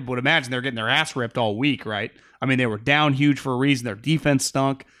 but I would imagine they're getting their ass ripped all week, right? I mean, they were down huge for a reason. Their defense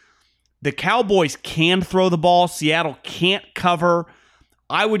stunk. The Cowboys can throw the ball. Seattle can't cover.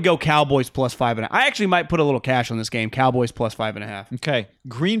 I would go Cowboys +5.5. I actually might put a little cash on this game. Cowboys +5.5. Okay.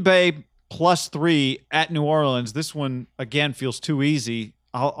 Green Bay +3 at New Orleans. This one, again, feels too easy.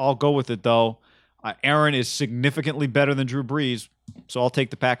 I'll go with it, though. Aaron is significantly better than Drew Brees, so I'll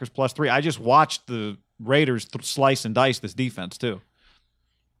take the Packers +3. I just watched the Raiders slice and dice this defense, too.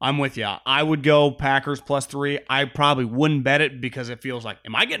 I'm with you. I would go Packers +3. I probably wouldn't bet it because it feels like,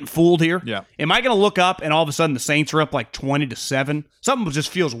 am I getting fooled here? Yeah. Am I going to look up and all of a sudden the Saints are up like 20-7? Something just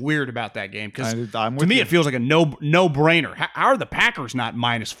feels weird about that game because to me it feels like a no-brainer. How are the Packers not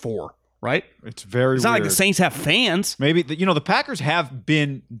 -4, right? It's very It's not weird. like the Saints have fans. Maybe, the Packers have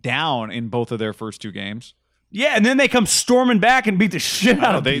been down in both of their first 2 games. Yeah, and then they come storming back and beat the shit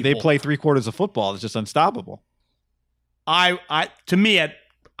out of They people. play 3/4 of football. It's just unstoppable.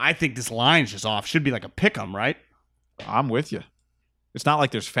 I think this line's just off. Should be like a pick 'em, right? I'm with you. It's not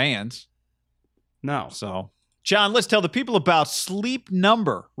like there's fans. No. So, John, let's tell the people about Sleep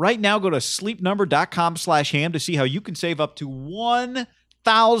Number. Right now, go to sleepnumber.com/ham to see how you can save up to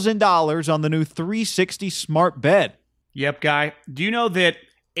 $1,000 on the new 360 smart bed. Yep, guy. Do you know that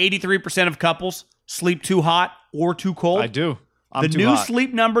 83% of couples sleep too hot or too cold? I do. The new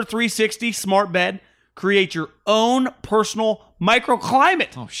Sleep Number 360 smart bed creates your own personal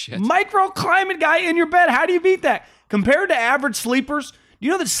microclimate. Oh, shit. Microclimate, guy, in your bed. How do you beat that? Compared to average sleepers, do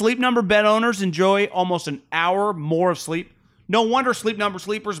you know that Sleep Number bed owners enjoy almost an hour more of sleep? No wonder Sleep Number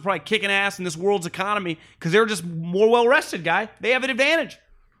sleepers are probably kicking ass in this world's economy because they're just more well-rested, guy. They have an advantage.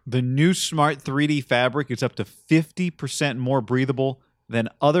 The new Smart 3D fabric is up to 50% more breathable than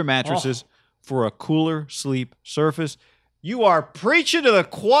other mattresses for a cooler sleep surface. You are preaching to the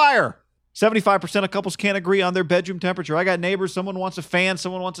choir. 75% of couples can't agree on their bedroom temperature. I got neighbors. Someone wants a fan.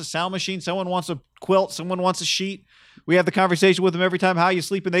 Someone wants a sound machine. Someone wants a quilt. Someone wants a sheet. We have the conversation with them every time. How you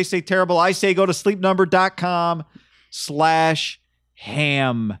sleep? And they say terrible. I say go to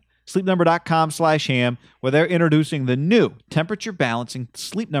sleepnumber.com/ham. Sleepnumber.com/ham, where they're introducing the new temperature balancing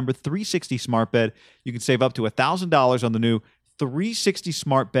Sleep Number 360 smart bed. You can save up to $1,000 on the new 360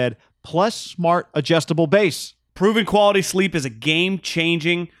 smart bed plus smart adjustable base. Proven quality sleep is a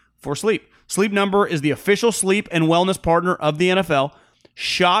game-changing for sleep. Sleep Number is the official sleep and wellness partner of the NFL.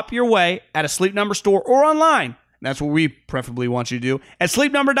 Shop your way at a Sleep Number store or online. That's what we preferably want you to do at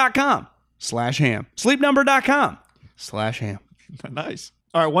sleepnumber.com/ham. Sleepnumber.com/ham. Nice.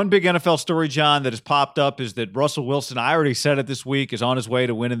 All right, one big NFL story, John, that has popped up is that Russell Wilson, I already said it this week, is on his way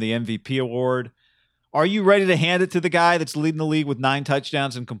to winning the MVP award. Are you ready to hand it to the guy that's leading the league with 9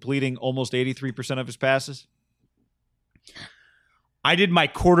 touchdowns and completing almost 83% of his passes? I did my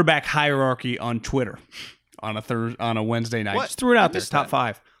quarterback hierarchy on Twitter on a Wednesday night. What? Just threw it out I there, missed top that.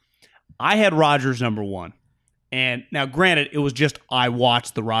 5. I had Rodgers number 1. And now, granted, it was just I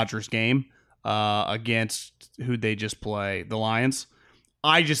watched the Rodgers game against who they just play, the Lions.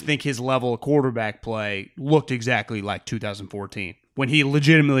 I just think his level of quarterback play looked exactly like 2014 when he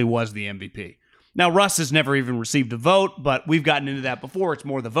legitimately was the MVP. Now, Russ has never even received a vote, but we've gotten into that before. It's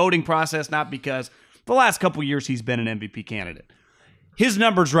more the voting process, not because the last couple of years he's been an MVP candidate. His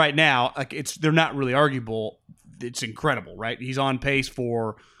numbers right now, they're not really arguable. It's incredible, right? He's on pace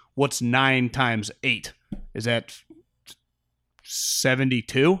for what's 9 times 8? Is that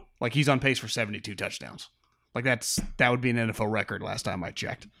 72? Like, he's on pace for 72 touchdowns. Like, that would be an NFL record last time I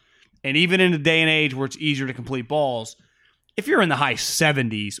checked. And even in a day and age where it's easier to complete balls, if you're in the high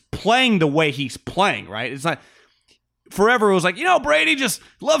 70s, playing the way he's playing, right? It's not forever. It was like, Brady just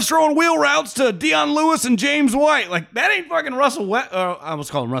loves throwing wheel routes to Deion Lewis and James White. Like, that ain't fucking I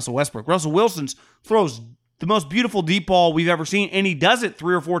almost call him Russell Westbrook. Russell Wilson throws the most beautiful deep ball we've ever seen, and he does it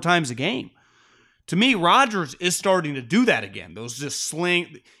 3 or 4 times a game. To me, Rodgers is starting to do that again. Those just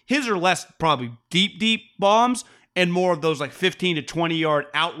his are less probably deep bombs and more of those like 15 to 20 yard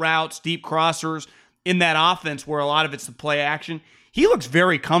out routes, deep crossers in that offense where a lot of it's the play action. He looks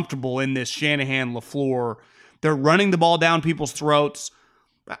very comfortable in this Shanahan LaFleur. They're running the ball down people's throats.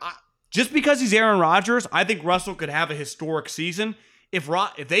 Just because he's Aaron Rodgers, I think Russell could have a historic season. If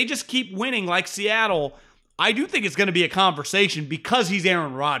they just keep winning like Seattle, I do think it's going to be a conversation because he's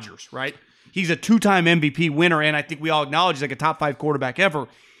Aaron Rodgers, right? He's a 2-time MVP winner, and I think we all acknowledge he's like a top 5 quarterback ever.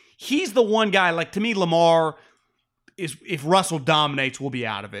 He's the one guy, like, to me, Lamar, if Russell dominates, we'll be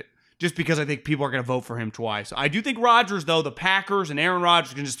out of it. Just because I think people are going to vote for him twice. I do think Rodgers, though, the Packers and Aaron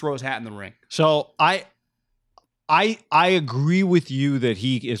Rodgers can just throw his hat in the ring. So I agree with you that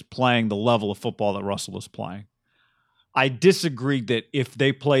he is playing the level of football that Russell is playing. I disagree that if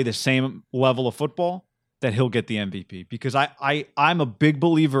they play the same level of football, that he'll get the MVP. Because I'm a big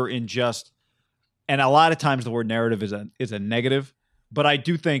believer in and a lot of times the word narrative is a negative, but I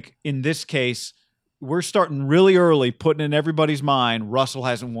do think in this case, we're starting really early, putting in everybody's mind, Russell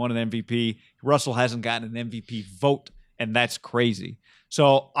hasn't won an MVP. Russell hasn't gotten an MVP vote, and that's crazy.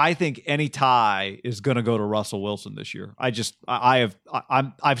 So I think any tie is going to go to Russell Wilson this year. I've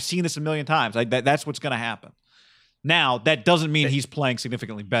seen this a million times. That's what's going to happen. Now, that doesn't mean he's playing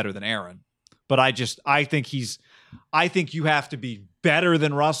significantly better than Aaron, but I think you have to be better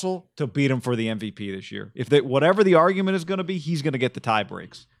than Russell to beat him for the MVP this year. Whatever the argument is going to be, he's going to get the tie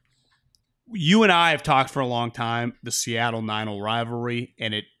breaks. You and I have talked for a long time, the Seattle-Niners rivalry,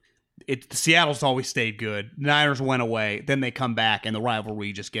 and Seattle's always stayed good. The Niners went away, then they come back, and the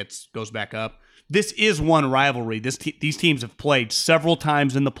rivalry just goes back up. This is one rivalry. These teams have played several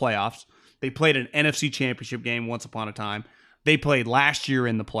times in the playoffs. They played an NFC Championship game once upon a time. They played last year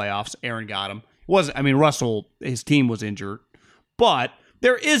in the playoffs. Aaron got him. Russell, his team was injured. But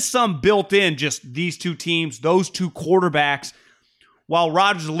there is some built in, just these two teams, those two quarterbacks. While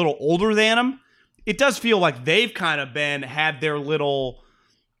Rodgers is a little older than him, it does feel like they've kind of had their little.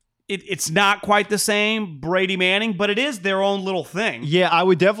 It's not quite the same Brady Manning, but it is their own little thing. Yeah, I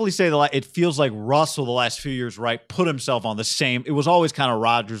would definitely say that it feels like Russell the last few years, right, put himself on the same. It was always kind of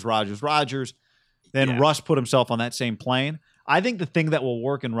Rodgers. Then Russ put himself on that same plane. I think the thing that will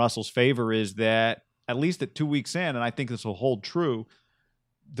work in Russell's favor is that at least at 2 weeks in, and I think this will hold true,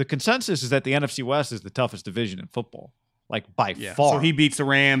 the consensus is that the NFC West is the toughest division in football. Like, by far. So he beats the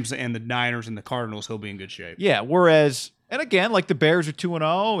Rams and the Niners and the Cardinals, he'll be in good shape. Yeah, whereas, and again, like the Bears are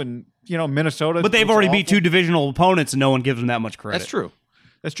 2-0 and, Minnesota. But they've already beat 2 divisional opponents and no one gives them that much credit. That's true.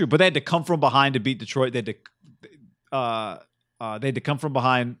 But they had to come from behind to beat Detroit. They had to come from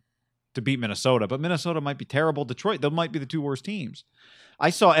behind to beat Minnesota. But Minnesota might be terrible. Detroit, they might be the 2 worst teams.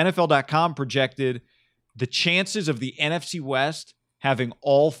 I saw NFL.com projected the chances of the NFC West having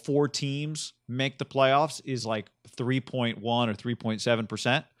all 4 teams make the playoffs is like 3.1 or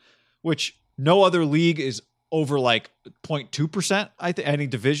 3.7%, which no other league is over like 0.2%. I think any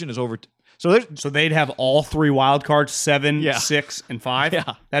division is over. So they'd have all 3 wild cards, 7, 6, and 5?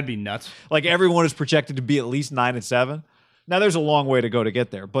 Yeah. That'd be nuts. Like everyone is projected to be at least 9 and 7. Now there's a long way to go to get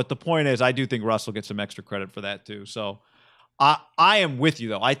there. But the point is, I do think Russell gets some extra credit for that too. So I am with you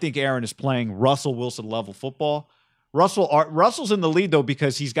though. I think Aaron is playing Russell Wilson level football. Russell's in the lead, though,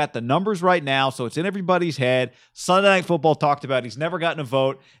 because he's got the numbers right now, so it's in everybody's head. Sunday Night Football talked about he's never gotten a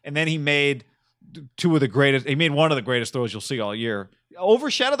vote, and then he made one of the greatest throws you'll see all year.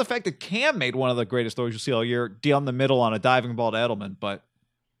 Overshadow the fact that Cam made one of the greatest throws you'll see all year, down the middle on a diving ball to Edelman. But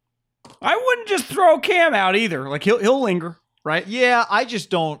I wouldn't just throw Cam out either. Like, he'll linger, right? Yeah, I just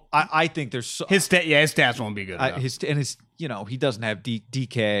don't. I think there's his stats won't be good enough. He doesn't have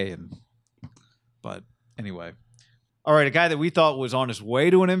DK, but anyway. All right, a guy that we thought was on his way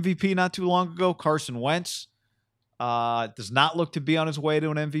to an MVP not too long ago, Carson Wentz, does not look to be on his way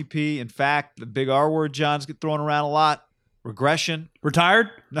to an MVP. In fact, the big R word, John's get thrown around a lot. regression. Retired?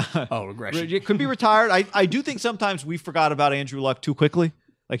 Oh, regression. It could be retired. I do think sometimes we forgot about Andrew Luck too quickly.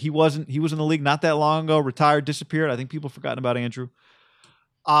 Like he was in the league not that long ago, retired, disappeared. I think people have forgotten about Andrew.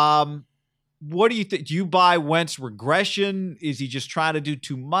 What do you think? Do you buy Wentz regression? Is he just trying to do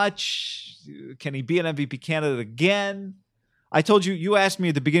too much? Can he be an MVP candidate again? I told you, you asked me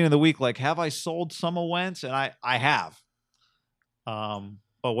at the beginning of the week, like, have I sold some of Wentz? And I have.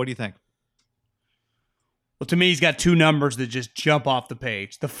 But what do you think? Well, to me, he's got two numbers that just jump off the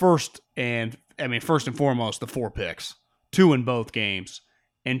page. First and foremost, the 4 picks. 2 in both games.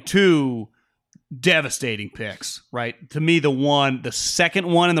 And 2 devastating picks, right? To me, the second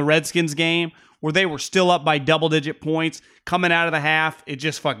one in the Redskins game where they were still up by double-digit points, coming out of the half, it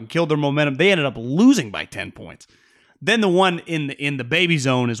just fucking killed their momentum. They ended up losing by 10 points. Then the one in the baby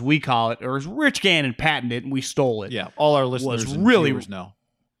zone, as we call it, or as Rich Gannon patented it, and we stole it. Yeah, all our listeners and viewers know.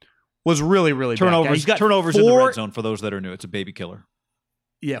 Was really, really turnovers. Bad. Turnovers in the red zone, for those that are new. It's a baby killer.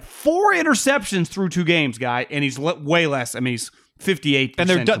 Yeah, 4 interceptions through 2 games, guy, and he's way less. I mean, he's 58%. And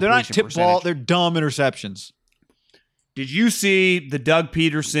they're not tip percentage. ball. They're dumb interceptions. Did you see the Doug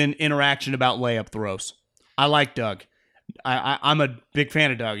Peterson interaction about layup throws? I like Doug. I'm a big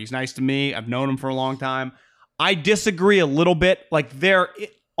fan of Doug. He's nice to me. I've known him for a long time. I disagree a little bit. Like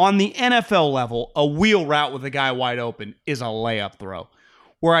on the NFL level, a wheel route with a guy wide open is a layup throw.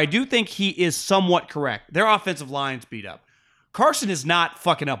 Where I do think he is somewhat correct. Their offensive line's beat up. Carson is not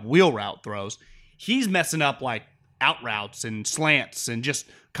fucking up wheel route throws. He's messing up like out routes and slants and just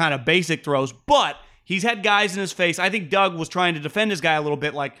kind of basic throws. But he's had guys in his face. I think Doug was trying to defend his guy a little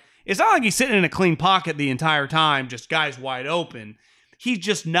bit. Like, it's not like he's sitting in a clean pocket the entire time, just guys wide open. He's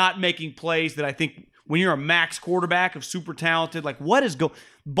just not making plays that I think when you're a max quarterback of super talented, like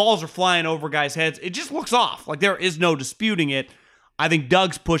balls are flying over guys' heads. It just looks off. Like there is no disputing it. I think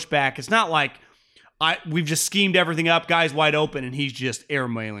Doug's pushback, it's not like we've just schemed everything up, guys wide open, and he's just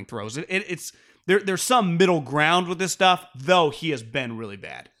airmailing throws. There's some middle ground with this stuff, though he has been really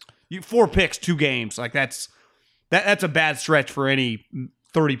bad. 4 picks, 2 games, like that's a bad stretch for any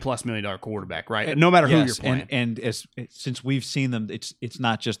 $30+ million quarterback, right? No matter who you're playing. And since we've seen them, it's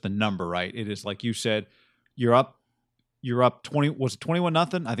not just the number, right? It is like you said, you're up 20. Was it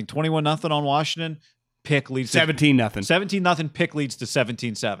 21-0? I think 21-0 on Washington. Pick leads 17-0. 17-0. Pick leads to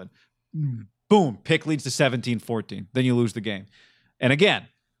 17-7. Boom. Pick leads to 17-14. Then you lose the game. And again,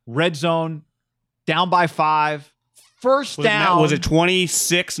 red zone, down by 5. First down. Was it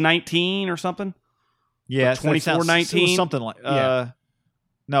 26-19 or something? Yeah, 24-19. Something like. Yeah.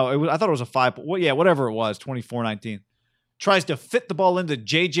 No, I thought it was a 5. Well, yeah, whatever it was. 24-19. Tries to fit the ball into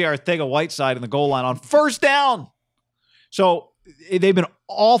J.J. Arcega-Whiteside in the goal line on first down. So they've been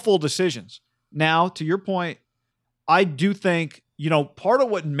awful decisions. Now, to your point, I do think, part of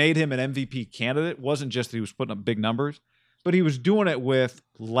what made him an MVP candidate wasn't just that he was putting up big numbers, but he was doing it with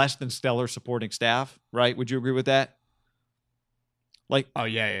less than stellar supporting staff, right? Would you agree with that? Like, oh,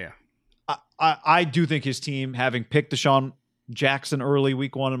 yeah. I do think his team, having picked Deshaun Jackson early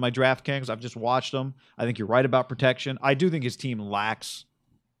week 1 in my DraftKings, I've just watched him. I think you're right about protection. I do think his team lacks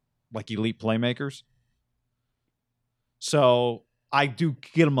like elite playmakers. So I do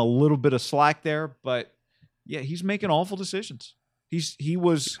get him a little bit of slack there, but yeah, he's making awful decisions. He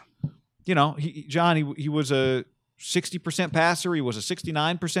was a 60% passer. He was a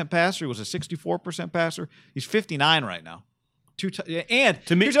 69% passer. He was a 64% passer. He's 59 right now. And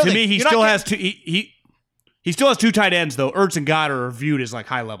to me, he still has two. He still has 2 tight ends though. Ertz and Goddard are viewed as like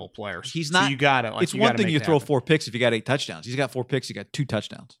high level players. He's not. So you gotta. It's one thing you throw 4 picks if you got 8 touchdowns. He's got 4 picks. He got 2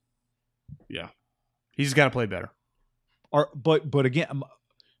 touchdowns. Yeah, he's just got to play better. But again,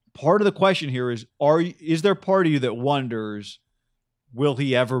 part of the question here is there part of you that wonders, will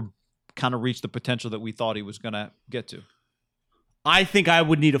he ever kind of reach the potential that we thought he was going to get to? I think I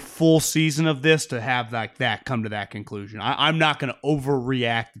would need a full season of this to have that come to that conclusion. I'm not going to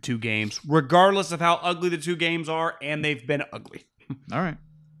overreact to 2 games, regardless of how ugly the 2 games are, and they've been ugly. All right.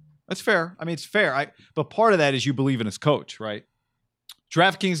 That's fair. I mean, it's fair. But part of that is you believe in his coach, right?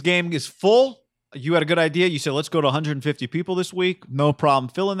 DraftKings game is full. You had a good idea. You said, let's go to 150 people this week. No problem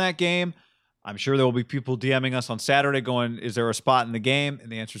filling that game. I'm sure there will be people DMing us on Saturday going, is there a spot in the game?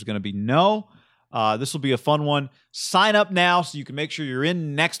 And the answer is going to be no. This will be a fun one. Sign up now so you can make sure you're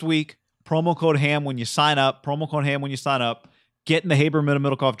in next week. Promo code HAM when you sign up. Get in the Haber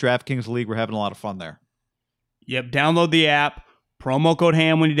Middlecoff DraftKings League. We're having a lot of fun there. Yep. Download the app. Promo code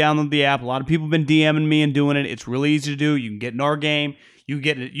HAM when you download the app. A lot of people have been DMing me and doing it. It's really easy to do. You can get in our game. You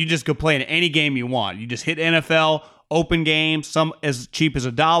just go play in any game you want. You just hit NFL, open games, some as cheap as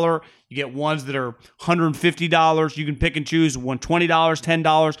 $1. You get ones that are $150. You can pick and choose $20,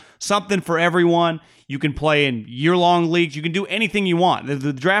 $10, something for everyone. You can play in year-long leagues. You can do anything you want.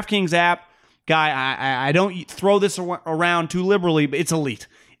 The DraftKings app, guy, I don't throw this around too liberally, but it's elite.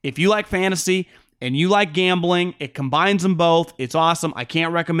 If you like fantasy and you like gambling, it combines them both. It's awesome. I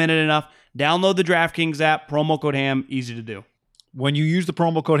can't recommend it enough. Download the DraftKings app, promo code HAM, easy to do. When you use the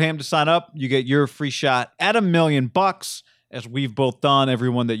promo code HAM to sign up, you get your free shot at $1 million, as we've both done.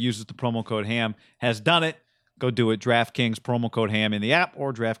 Everyone that uses the promo code HAM has done it. Go do it. DraftKings, promo code HAM in the app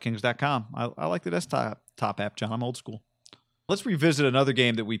or DraftKings.com. I like the desktop app, John. I'm old school. Let's revisit another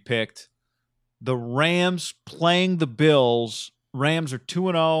game that we picked. The Rams playing the Bills. Rams are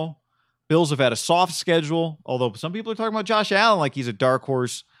 2-0. Bills have had a soft schedule, although some people are talking about Josh Allen like he's a dark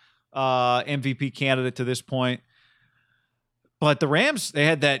horse MVP candidate to this point. But the Rams, they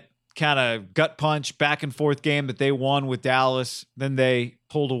had that kind of gut punch back and forth game that they won with Dallas. Then they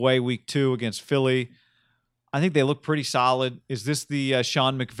pulled away week 2 against Philly. I think they look pretty solid. Is this the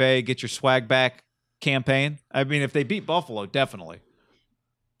Sean McVay get your swag back campaign? I mean, if they beat Buffalo, definitely.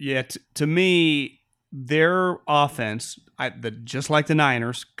 Yeah, to me, their offense, just like the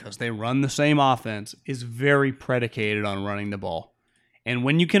Niners, because they run the same offense, is very predicated on running the ball. And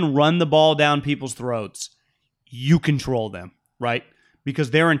when you can run the ball down people's throats, you control them, right?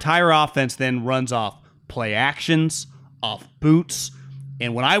 Because their entire offense then runs off play actions, off boots.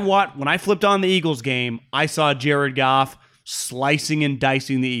 And when I flipped on the Eagles game, I saw Jared Goff slicing and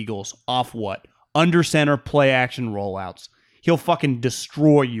dicing the Eagles off what? Under center play action rollouts. He'll fucking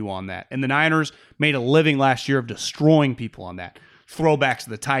destroy you on that. And the Niners made a living last year of destroying people on that. Throwbacks to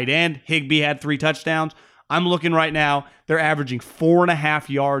the tight end. Higbee had 3 touchdowns. I'm looking right now, they're averaging 4.5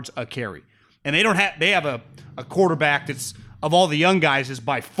 yards a carry. And they have a quarterback that's, of all the young guys, is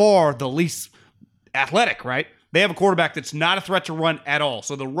by far the least athletic, right? They have a quarterback that's not a threat to run at all.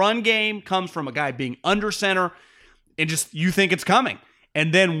 So the run game comes from a guy being under center and just you think it's coming.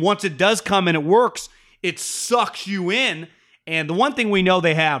 And then once it does come and it works, it sucks you in. And the one thing we know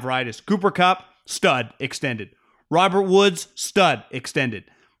they have, right, is Cooper Kupp, stud, extended. Robert Woods, stud, extended.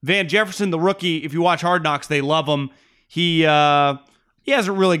 Van Jefferson, the rookie, if you watch Hard Knocks, they love him. He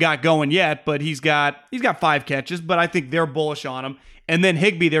hasn't really got going yet, but he's got 5 catches, but I think they're bullish on him. And then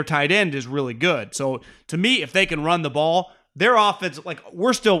Higbee, their tight end, is really good. So to me, if they can run the ball, their offense,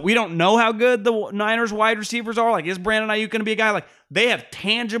 we don't know how good the Niners wide receivers are. Like, is Brandon Ayuk going to be a guy? Like, they have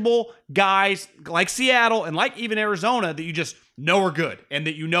tangible guys like Seattle and like even Arizona that you just know are good and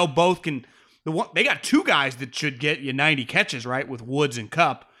that you know both can. They got 2 guys that should get you 90 catches, right, with Woods and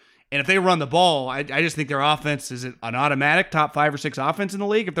Kupp. And if they run the ball, I just think their offense is an automatic top 5 or 6 offense in the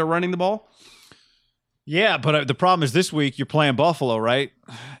league if they're running the ball. Yeah, but the problem is this week you're playing Buffalo, right?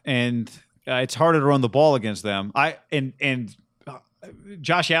 And it's harder to run the ball against them.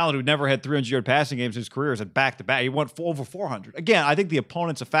 Josh Allen, who never had 300-yard passing games in his career, is at back-to-back. He went over 400. Again, I think the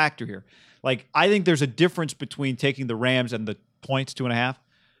opponent's a factor here. Like, I think there's a difference between taking the Rams and the points, 2.5,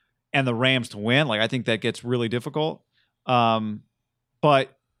 and the Rams to win. Like, I think that gets really difficult.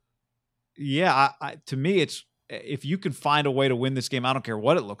 But yeah, to me, it's if you can find a way to win this game, I don't care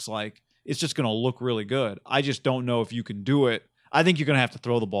what it looks like, it's just going to look really good. I just don't know if you can do it. I think you're going to have to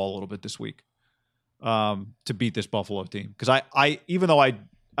throw the ball a little bit this week to beat this Buffalo team. Because even though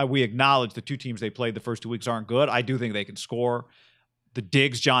we acknowledge the 2 teams they played the first 2 weeks aren't good, I do think they can score. The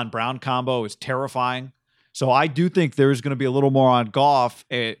Diggs-John Brown combo is terrifying. So I do think there's going to be a little more on Goff,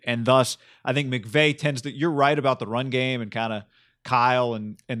 and thus I think McVay tends to. You're right about the run game and kind of Kyle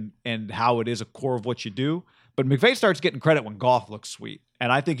and how it is a core of what you do. But McVay starts getting credit when Goff looks sweet,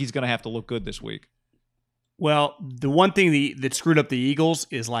 and I think he's going to have to look good this week. Well, the one thing that screwed up the Eagles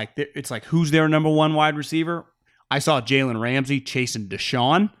is it's like who's their number 1 wide receiver? I saw Jalen Ramsey chasing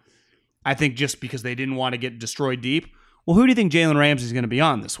Deshaun. I think just because they didn't want to get destroyed deep. Well, who do you think Jalen Ramsey is going to be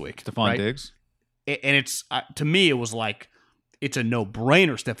on this week? Stephon Diggs. And it's to me, it was like it's a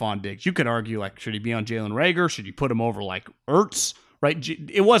no-brainer. Stephon Diggs. You could argue like, should he be on Jalen Reagor? Should you put him over like Ertz? Right?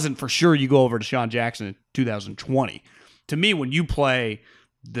 It wasn't for sure you go over to Deshaun Jackson in 2020. To me, when you play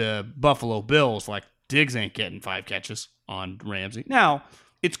the Buffalo Bills, like Diggs ain't getting 5 catches on Ramsey. Now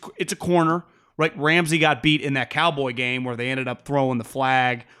it's a corner, right? Ramsey got beat in that Cowboy game where they ended up throwing the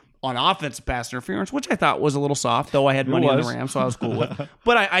flag on offensive pass interference, which I thought was a little soft, though I had money on the Rams, so I was cool with.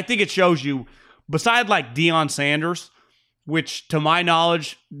 But I think it shows you, beside like Deion Sanders, which to my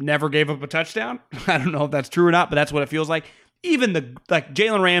knowledge never gave up a touchdown. I don't know if that's true or not, but that's what it feels like. Even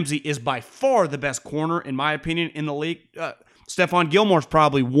Jalen Ramsey is by far the best corner, in my opinion, in the league. Stephon Gilmore's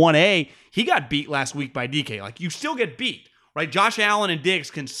probably 1A. He got beat last week by DK. Like, you still get beat, right? Josh Allen and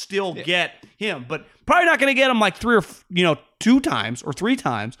Diggs can still get him, but probably not going to get him like 2 times or 3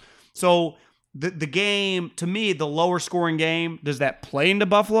 times. So the game, to me, the lower scoring game, does that play into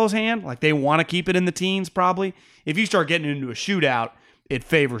Buffalo's hand? Like, they want to keep it in the teens probably. If you start getting into a shootout, it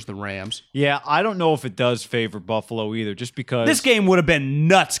favors the Rams. Yeah, I don't know if it does favor Buffalo either, just because This game would have been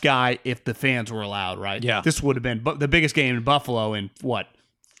nuts, Guy, if the fans were allowed, right? Yeah. This would have been the biggest game in Buffalo in,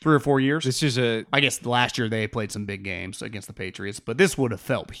 3 or 4 years? this is I guess last year they played some big games against the Patriots, but this would have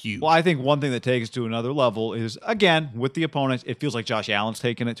felt huge. Well, I think one thing that takes it to another level is, again, with the opponents, it feels like Josh Allen's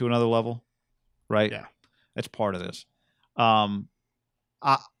taking it to another level, right? Yeah. That's part of this.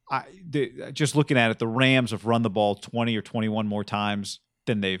 Just looking at it, the Rams have run the ball 20 or 21 more times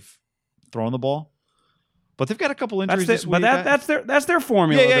than they've thrown the ball. But they've got a couple injuries this week. But that's their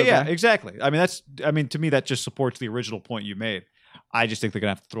formula. Yeah, exactly. I mean, to me, that just supports the original point you made. I just think they're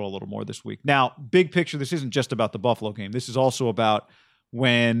going to have to throw a little more this week. Now, big picture, this isn't just about the Buffalo game. This is also about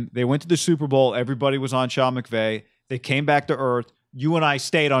when they went to the Super Bowl, everybody was on Sean McVay. They came back to earth. You and I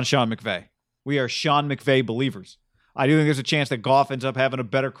stayed on Sean McVay. We are Sean McVay believers. I do think there's a chance that Goff ends up having a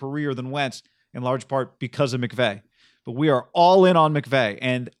better career than Wentz, in large part because of McVay. But we are all in on McVay.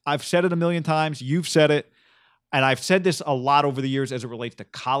 And I've said it a million times. You've said it. And I've said this a lot over the years as it relates to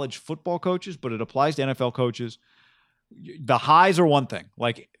college football coaches, but it applies to NFL coaches. The highs are one thing.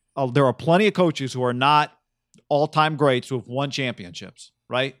 Like, there are plenty of coaches who are not all-time greats who have won championships,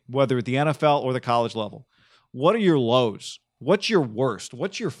 right? Whether at the NFL or the college level. What are your lows? What's your worst?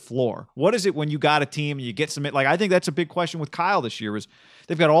 What's your floor? What is it when you got a team and you get some, like, I think that's a big question with Kyle this year is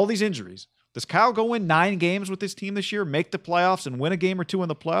they've got all these injuries. Does Kyle go win 9 games with this team this year, make the playoffs and win a game or 2 in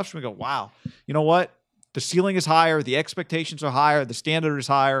the playoffs? And we go, wow, you know what? The ceiling is higher. The expectations are higher. The standard is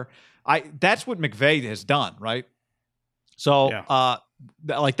higher. That's what McVay has done, right? So,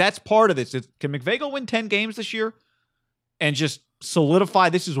 that's part of this. Can McVay go win 10 games this year and just solidify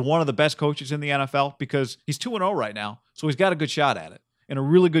this is one of the best coaches in the NFL? Because he's 2-0 right now, so he's got a good shot at it in a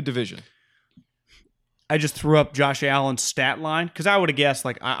really good division. I just threw up Josh Allen's stat line because I would have guessed,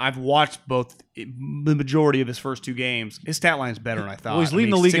 like, I've watched the majority of his first 2 games. His stat line's better than I thought. Well, he's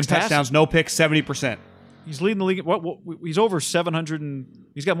leading the league in 6 touchdowns, passing. no picks, 70%. He's leading the league. He's over 700, and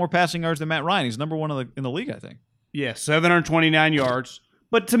he's got more passing yards than Matt Ryan. He's number 1 in the league, I think. Yeah, 729 yards.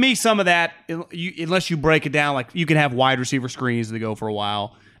 But to me, some of that, unless you break it down, like, you can have wide receiver screens that go for a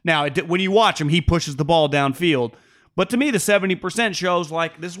while. Now, when you watch him, he pushes the ball downfield. But to me, the 70% shows,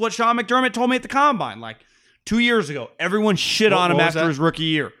 like, this is what Sean McDermott told me at the Combine. Like, 2 years ago, everyone shit on him after his rookie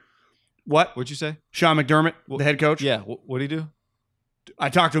year. What? What'd you say? Sean McDermott, the head coach? Yeah. What'd he do? I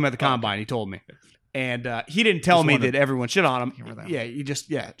talked to him at the Combine. He told me. And he didn't tell me that everyone shit on him.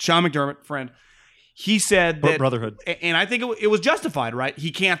 Yeah, Sean McDermott, friend. He said that brotherhood, and I think it was justified, right?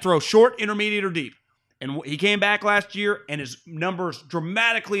 He can't throw short, intermediate, or deep. And he came back last year, and his numbers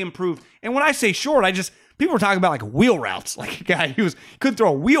dramatically improved. And when I say short, people were talking about like wheel routes. Like a guy couldn't throw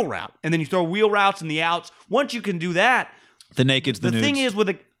a wheel route, and then you throw wheel routes in the outs. Once you can do that, the nakeds, the nudes. Thing is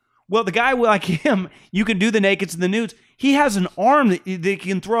the guy like him, you can do the nakeds and the nudes. He has an arm that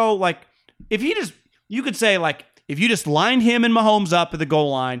can throw. Like you could say like if you just line him and Mahomes up at the goal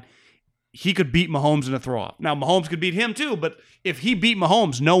line, he could beat Mahomes in a throw-off. Now, Mahomes could beat him too, but if he beat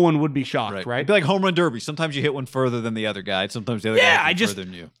Mahomes, no one would be shocked, right? It'd be like home run derby. Sometimes you hit one further than the other guy. Sometimes the other guy hits further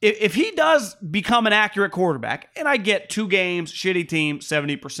than you. If he does become an accurate quarterback, and I get 2 games, shitty team,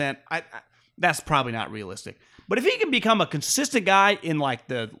 70%, that's probably not realistic. But if he can become a consistent guy in like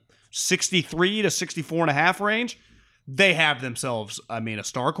the 63 to 64.5 range, they have themselves, a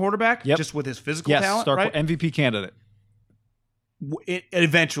star quarterback just with his physical talent, right? MVP candidate.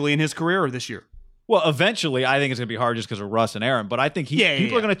 Eventually in his career or this year? Well, eventually, I think it's going to be hard just because of Russ and Aaron. But I think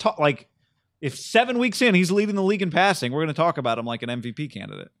people are going to talk like if 7 weeks in he's leading the league in passing, we're going to talk about him like an MVP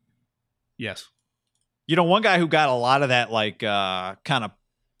candidate. Yes. You know, one guy who got a lot of that like kind of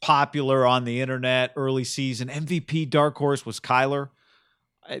popular on the internet early season MVP dark horse was Kyler.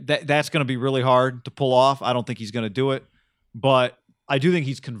 That's going to be really hard to pull off. I don't think he's going to do it, but I do think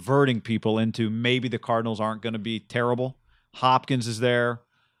he's converting people into maybe the Cardinals aren't going to be terrible. Hopkins is there.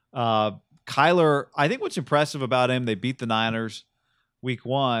 Kyler, I think what's impressive about him, they beat the Niners week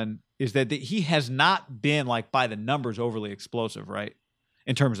 1, is that he has not been, like, by the numbers, overly explosive, right?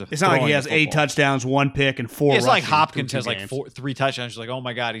 In terms of it's not like he has 8 touchdowns, 1 pick, and 4 It's like Hopkins has games. like 3 touchdowns. You're like, oh,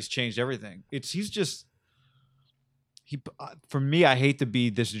 my God, he's changed everything. For me, I hate to be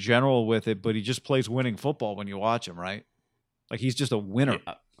this general with it, but he just plays winning football when you watch him, right? Like, he's just a winner.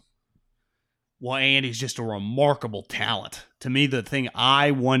 Well, and he's just a remarkable talent. To me, the thing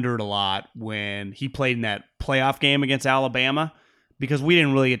I wondered a lot when he played in that playoff game against Alabama, because we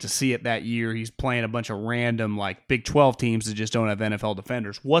didn't really get to see it that year. He's playing a bunch of random like Big 12 teams that just don't have NFL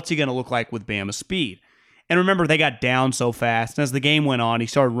defenders. What's he going to look like with Bama's speed? And remember, they got down so fast. And as the game went on, he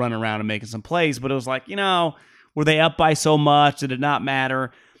started running around and making some plays. But it was like, were they up by so much? Did it not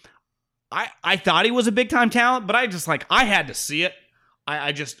matter? I thought he was a big-time talent, but I had to see it.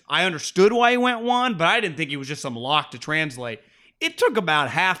 I understood why he went one, but I didn't think he was just some lock to translate. It took about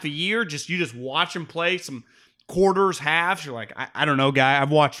half a year. You just watch him play some quarters, halves. You're like, I don't know, guy.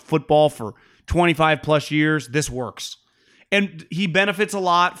 I've watched football for 25 plus years. This works. And he benefits a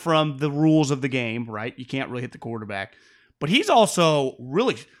lot from the rules of the game, right? You can't really hit the quarterback. But he's also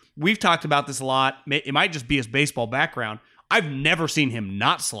really, we've talked about this a lot. It might just be his baseball background. I've never seen him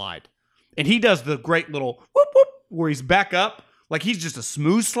not slide. And he does the great little whoop, whoop, where he's back up. Like he's just a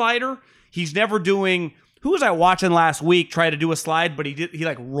smooth slider. He's never doing, who was I watching last week try to do a slide, but he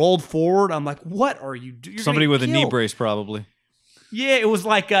like rolled forward. I'm like, what are you doing? Somebody with a knee brace probably. Yeah, it was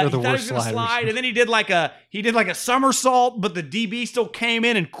like he thought he was worst going to sliders. slide, and then he did like a somersault, but the DB still came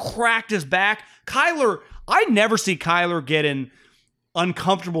in and cracked his back. Kyler, I never see Kyler get in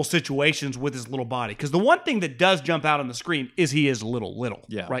uncomfortable situations with his little body, because the one thing that does jump out on the screen is he is little.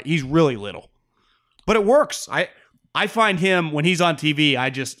 Yeah. Right? He's really little. But it works. I find him, when he's on TV, I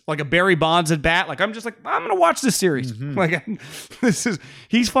just, like a Barry Bonds at bat, like I'm going to watch this series. Like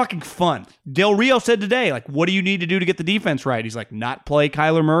he's fucking fun. Del Rio said today, like, what do you need to do to get the defense right? He's like, not play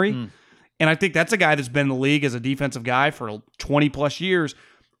Kyler Murray. And I think that's a guy that's been in the league as a defensive guy for 20 plus years.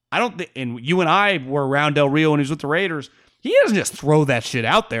 I don't think, and you and I were around Del Rio when he was with the Raiders. He doesn't just throw that shit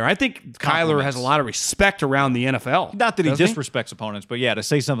out there. I think Kyler has a lot of respect around the NFL. Not that he disrespects opponents, but yeah, to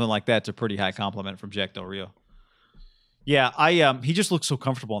say something like that's a pretty high compliment from Jack Del Rio. Yeah, he just looks so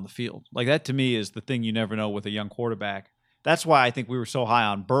comfortable on the field. Like that to me is the thing you never know with a young quarterback. That's why I think we were so high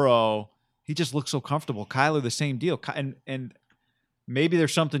on Burrow. He just looks so comfortable. Kyler, the same deal. And maybe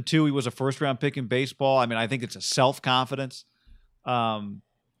there's something too. He was a first round pick in baseball. I mean, I think it's a self-confidence.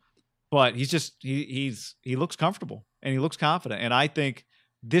 But he's just he looks comfortable and he looks confident. And I think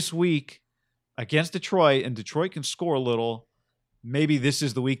this week against Detroit, and Detroit can score a little, maybe this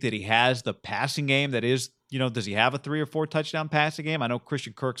is the week that he has the passing game that is, does he have a 3 or 4 touchdown passing game? I know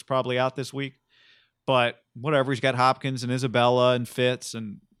Christian Kirk's probably out this week, but whatever. He's got Hopkins and Isabella and Fitz,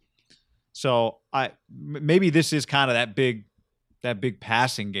 and so maybe this is kind of that big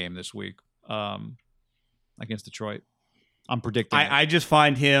passing game this week against Detroit. I'm predicting. I just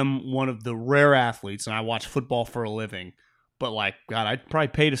find him one of the rare athletes, and I watch football for a living. But like, God, I'd probably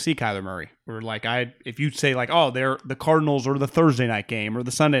pay to see Kyler Murray. Or like, if you say like, oh, they're the Cardinals or the Thursday night game or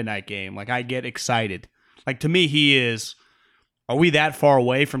the Sunday night game, like I get excited. Like to me, he is. Are we that far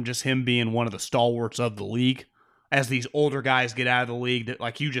away from just him being one of the stalwarts of the league? As these older guys get out of the league, that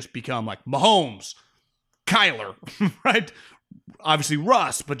like you just become like Mahomes, Kyler, right? Obviously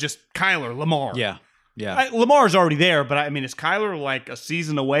Russ, but just Kyler, Lamar. Yeah. Lamar's already there, but I mean, is Kyler like a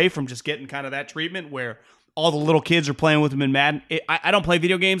season away from just getting kind of that treatment where all the little kids are playing with him in Madden? I don't play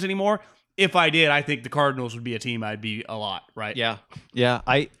video games anymore. If I did, I think the Cardinals would be a team I'd be a lot, right? Yeah.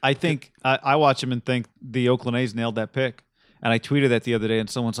 I think I watch him and think the Oakland A's nailed that pick. And I tweeted that the other day, and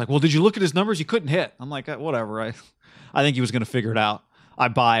someone's like, well, did you look at his numbers? He couldn't hit. I'm like, whatever. I think he was going to figure it out. I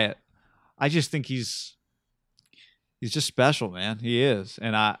buy it. I just think he's just special, man. He is.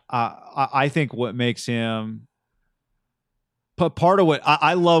 And I think what makes him part of what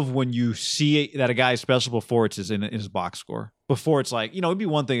I love when you see that a guy is special before it's in his box score. Before it's like, it'd be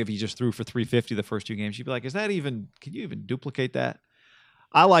one thing if he just threw for 350 the first 2 games. You'd be like, can you even duplicate that?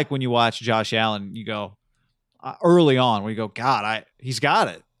 I like when you watch Josh Allen, you go, early on, when you go, God, he's got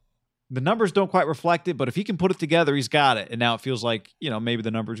it. The numbers don't quite reflect it, but if he can put it together, he's got it. And now it feels like, maybe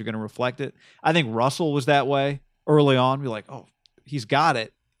the numbers are going to reflect it. I think Russell was that way early on. We're like, oh, he's got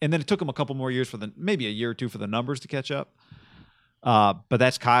it. And then it took him a couple more years maybe a year or two for the numbers to catch up. But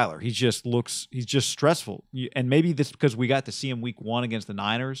that's Kyler. He's just stressful. And maybe this because we got to see him week 1 against the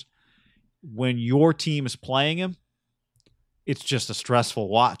Niners. When your team is playing him, it's just a stressful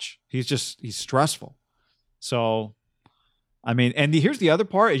watch. He's stressful. So, I mean, and here's the other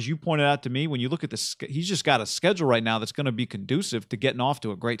part, as you pointed out to me, when you look at this, he's just got a schedule right now that's going to be conducive to getting off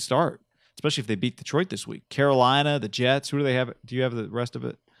to a great start, especially if they beat Detroit this week. Carolina, the Jets, who do they have? Do you have the rest of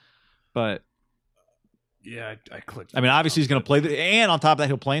it? But yeah, I clicked. I mean, obviously he's going to play, and on top of that,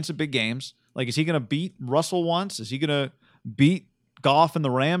 he'll play in some big games. Like, is he going to beat Russell once? Is he going to beat Goff and the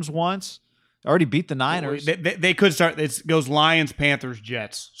Rams once? Already beat the Niners. They could start. It goes Lions, Panthers,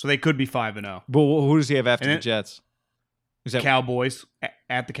 Jets. So they could be 5-0. But who does he have after the Jets? Is that Cowboys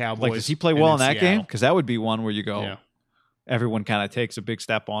at the Cowboys. Like, does he play and well in then that game? Seattle. Because that would be one where you go, Yeah. everyone kind of takes a big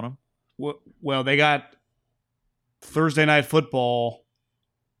step on him. Well, they got Thursday Night Football.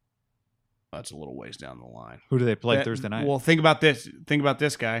 That's a little ways down the line. Who do they play Thursday night? Well, think about this. Think about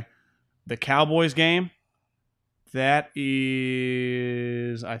this guy. The Cowboys game. That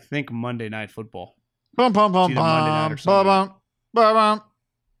is, I think, Monday Night Football. Bum, bum, bum, It's either Monday night or bum, Sunday. bum, bum, bum.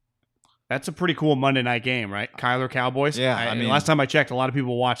 That's a pretty cool Monday night game, right? Kyler Cowboys. Yeah, I mean- last time I checked, a lot of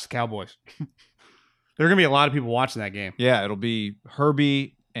people watched the Cowboys. There are gonna be a lot of people watching that game. Yeah, it'll be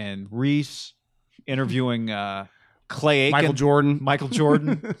Herbie and Reese interviewing Clay Aiken. Michael Jordan. Michael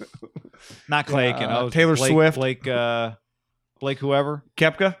Jordan. Not Clay Aiken. Taylor Swift. Blake whoever.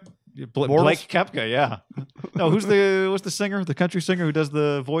 Kepka. Blake Koepka, yeah. No, what's the singer, the country singer who does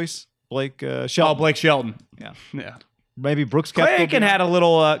the voice? Blake Shelton. Oh, Blake Shelton. Yeah. Yeah. Maybe Brooks Koepka. Clay Aiken had a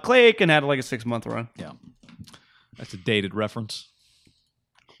little. Clay Aiken had like a 6-month run. Yeah. That's a dated reference.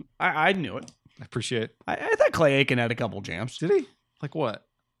 I knew it. I appreciate it. I thought Clay Aiken had a couple jams. Did he? Like what?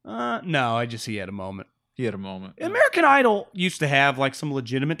 No, he had a moment. He had a moment. American Idol used to have like some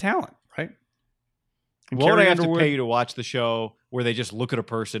legitimate talent, right? And What would I Carrie have to Underwood- pay you to watch the show where they just look at a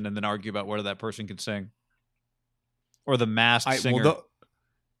person and then argue about whether that person can sing? Or the Masked Singer?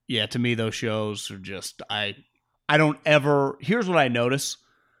 Yeah, to me, those shows are just I don't ever. Here's what I notice: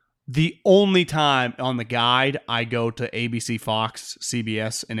 the only time on the guide I go to ABC, Fox,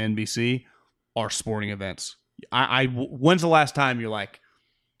 CBS, and NBC are sporting events. When's the last time you're like,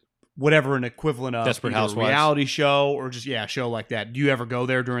 whatever an equivalent of Desperate either a Housewives. reality show or just a show like that? Do you ever go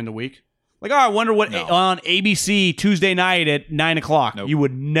there during the week? Like, oh, I wonder what No. on ABC Tuesday night at 9:00. Nope. You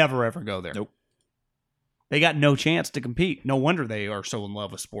would never ever go there. Nope. They got no chance to compete. No wonder they are so in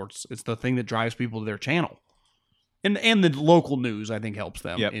love with sports. It's the thing that drives people to their channel. And the local news, I think, helps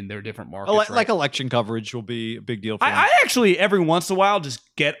them Yep. in their different markets. Like election coverage will be a big deal for them. I actually, every once in a while, just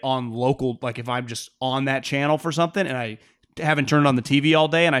get on local, like if I'm just on that channel for something and I haven't turned on the TV all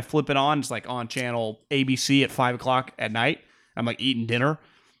day and I flip it on, it's like on channel ABC at 5:00 at night. I'm like eating dinner.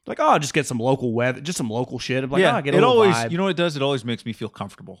 Like, oh, I'll just get some local weather, just some local shit. I'm like, oh, I get a it little always, vibe. you know what it does? It always makes me feel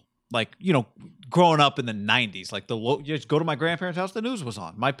comfortable. Like, growing up in the 90s, like you just go to my grandparents' house, the news was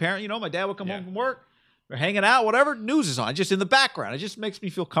on. My parent, my dad would come home from work, we're hanging out, whatever, news is on. Just in the background. It just makes me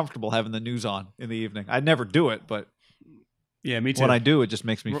feel comfortable having the news on in the evening. I'd never do it, but Yeah, me too. when I do, it just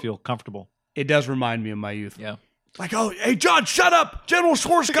makes me feel comfortable. It does remind me of my youth. Yeah. Like, oh, hey, John, shut up. General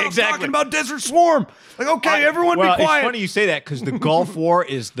Schwarzkopf's Exactly. talking about Desert Swarm. Like, okay, everyone Well, be quiet. It's funny you say that because the Gulf War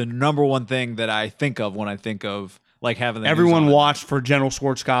is the number one thing that I think of when I think of like having the news Everyone on. watched for General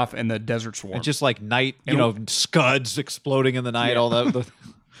Schwarzkopf and the Desert Swarm. And just like night, scuds exploding in the night, all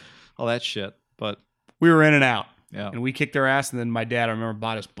that shit. But we were in and out. yeah, And we kicked their ass, and then my dad, I remember,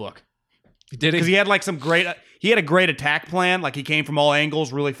 bought his book. did Because he had like he had a great attack plan. Like he came from all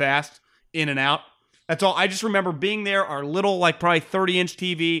angles really fast, in and out. That's all. I just remember being there, our little, like probably 30-inch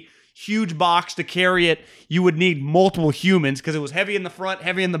TV, huge box to carry it. You would need multiple humans because it was heavy in the front,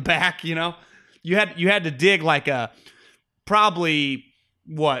 heavy in the back, You had to dig like a probably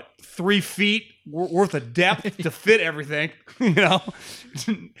 3 feet worth of depth to fit everything,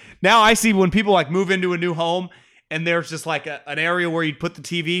 Now I see when people like move into a new home and there's just like an area where you'd put the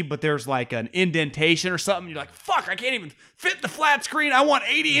TV, but there's like an indentation or something. You're like, fuck, I can't even fit the flat screen. I want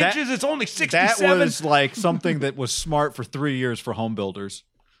 80 inches. It's only 67. That was like something that was smart for 3 years for home builders.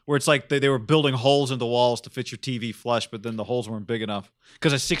 Where it's like they were building holes in the walls to fit your TV flush, but then the holes weren't big enough.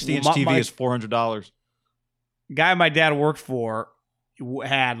 Because a 60-inch TV is $400. Guy my dad worked for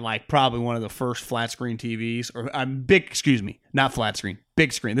had like probably one of the first flat screen TVs, or not flat screen,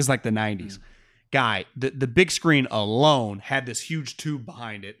 big screen. This is like the 90s. Guy, the big screen alone had this huge tube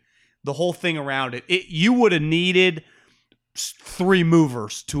behind it. The whole thing around it, you would have needed 3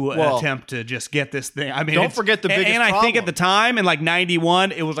 movers to attempt to just get this thing. I mean, Don't forget the biggest and I think problem. at the time in like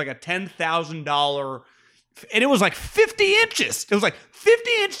 91, it was like a $10,000, and it was like 50 inches. It was like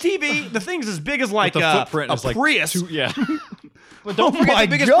 50-inch TV. The thing's as big as like the a footprint is like Prius. yeah. But don't Oh forget my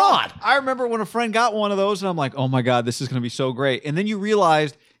the biggest God. problem. I remember when a friend got one of those, and I'm like, oh my God, this is going to be so great. And then you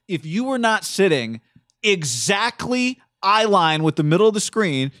realized if you were not sitting exactly eye line with the middle of the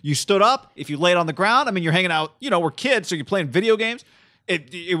screen, you stood up. If you laid on the ground, I mean, you're hanging out, we're kids, so you're playing video games.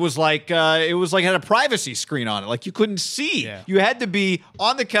 It was like it had a privacy screen on it. Like you couldn't see. Yeah. You had to be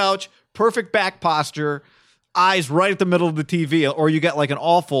on the couch, perfect back posture, eyes right at the middle of the TV, or you got like an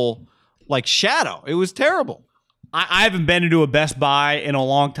awful like shadow. It was terrible. I haven't been into a Best Buy in a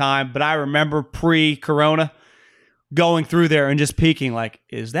long time, but I remember pre-corona going through there and just peeking like,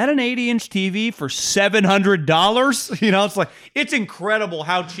 is that an 80-inch TV for $700? It's like, it's incredible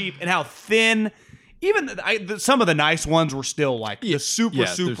how cheap and how thin some of the nice ones were still like the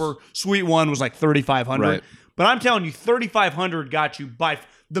super sweet one was like $3,500. Right. But I'm telling you, $3,500 got you by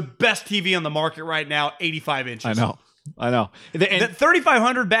the best TV on the market right now, 85 inches. I know. That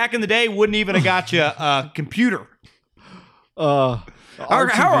 $3,500 back in the day wouldn't even have got you a computer.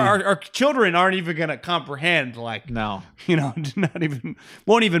 Our children aren't even going to comprehend, like, no,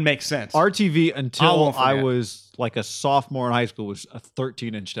 won't even make sense. Our TV until I was like a sophomore in high school was a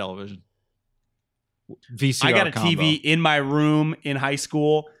 13-inch television. VCR I got a combo. TV in my room in high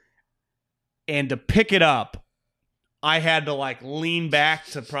school, and to pick it up, I had to like lean back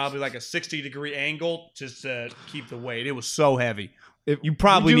to probably like a 60-degree angle just to keep the weight. It was so heavy. You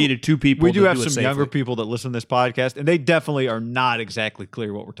probably needed two people. We do have it some safely. younger people that listen to this podcast, and they definitely are not exactly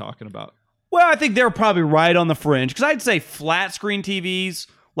clear what we're talking about. Well, I think they're probably right on the fringe, because I'd say flat screen TVs,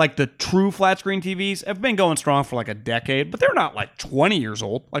 like the true flat screen TVs, have been going strong for like a decade, but they're not like 20 years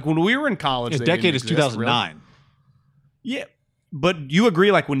old. Like when we were in college, A decade is 2009. Really. Yeah, but you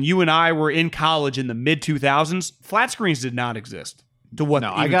agree, like when you and I were in college in the mid 2000s, flat screens did not exist. To what?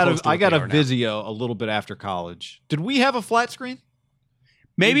 No, I got a Vizio a little bit after college. Did we have a flat screen?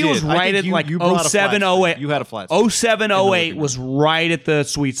 Maybe it was right at like 07, 08. You had a flat screen. 07, 08 was right at the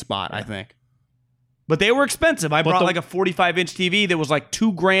sweet spot, I think. But they were expensive. I brought like a 45-inch TV that was like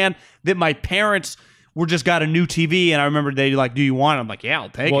 $2,000 that my parents were just got a new TV, and I remember they like, do you want it? I'm like, yeah, I'll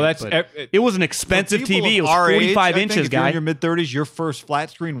take it. It was an expensive TV. It was 45 inches, guy. In your mid-30s, your first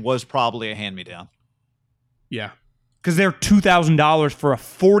flat screen was probably a hand-me-down. Yeah. Because they're $2,000 for a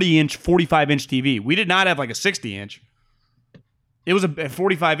 40-inch, 45-inch TV. We did not have like a 60-inch. It was a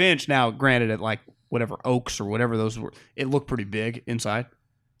 45-inch. Now, granted, at like whatever Oaks or whatever those were, it looked pretty big inside.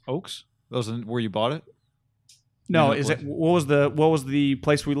 Oaks? Those are where you bought it? No, what was the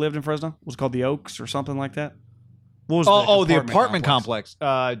place we lived in Fresno? Was it called the Oaks or something like that? What was the apartment complex.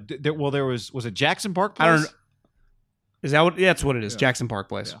 Was it Jackson Park Place? I don't know. Is that what? Yeah, that's what it is. Yeah. Jackson Park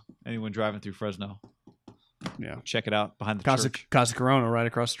Place. Yeah. Anyone driving through Fresno? Yeah, check it out behind the church. Casa Corona, right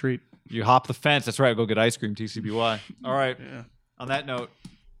across the street. You hop the fence. That's right. Go get ice cream. TCBY. All right. Yeah. On that note,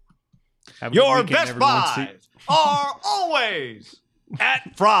 your Best Buys are always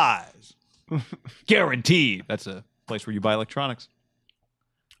at Fry's. Guaranteed. That's a place where you buy electronics.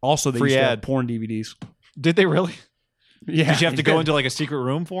 Also, they used to have porn DVDs. Did they really? Yeah. Did you have to go into like a secret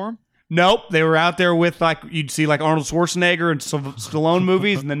room for them? Nope. They were out there with like, you'd see like Arnold Schwarzenegger and Stallone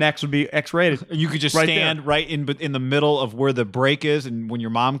movies, and the next would be X-rated. You could just stand right in the middle of where the break is, and when your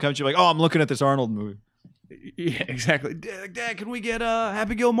mom comes, you're like, oh, I'm looking at this Arnold movie. Yeah, exactly. Dad, can we get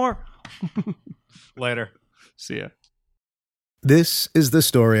Happy Gilmore? Later. See ya. This is the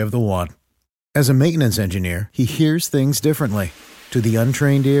story of the one. As a maintenance engineer, he hears things differently. To the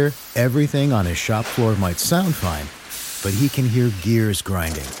untrained ear, everything on his shop floor might sound fine, but he can hear gears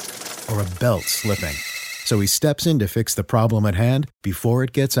grinding or a belt slipping. So he steps in to fix the problem at hand before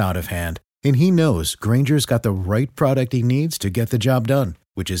it gets out of hand. And he knows Grainger's got the right product he needs to get the job done,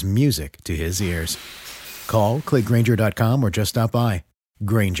 which is music to his ears. Call, click Grainger.com, or just stop by.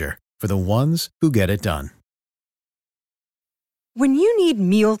 Grainger, for the ones who get it done. When you need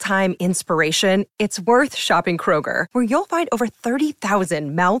mealtime inspiration, it's worth shopping Kroger, where you'll find over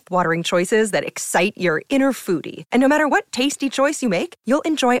 30,000 mouth-watering choices that excite your inner foodie. And no matter what tasty choice you make, you'll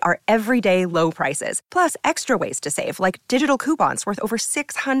enjoy our everyday low prices, plus extra ways to save, like digital coupons worth over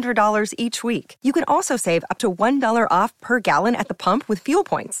 $600 each week. You can also save up to $1 off per gallon at the pump with fuel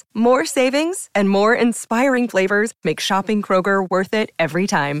points. More savings and more inspiring flavors make shopping Kroger worth it every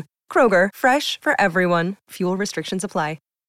time. Kroger, fresh for everyone. Fuel restrictions apply.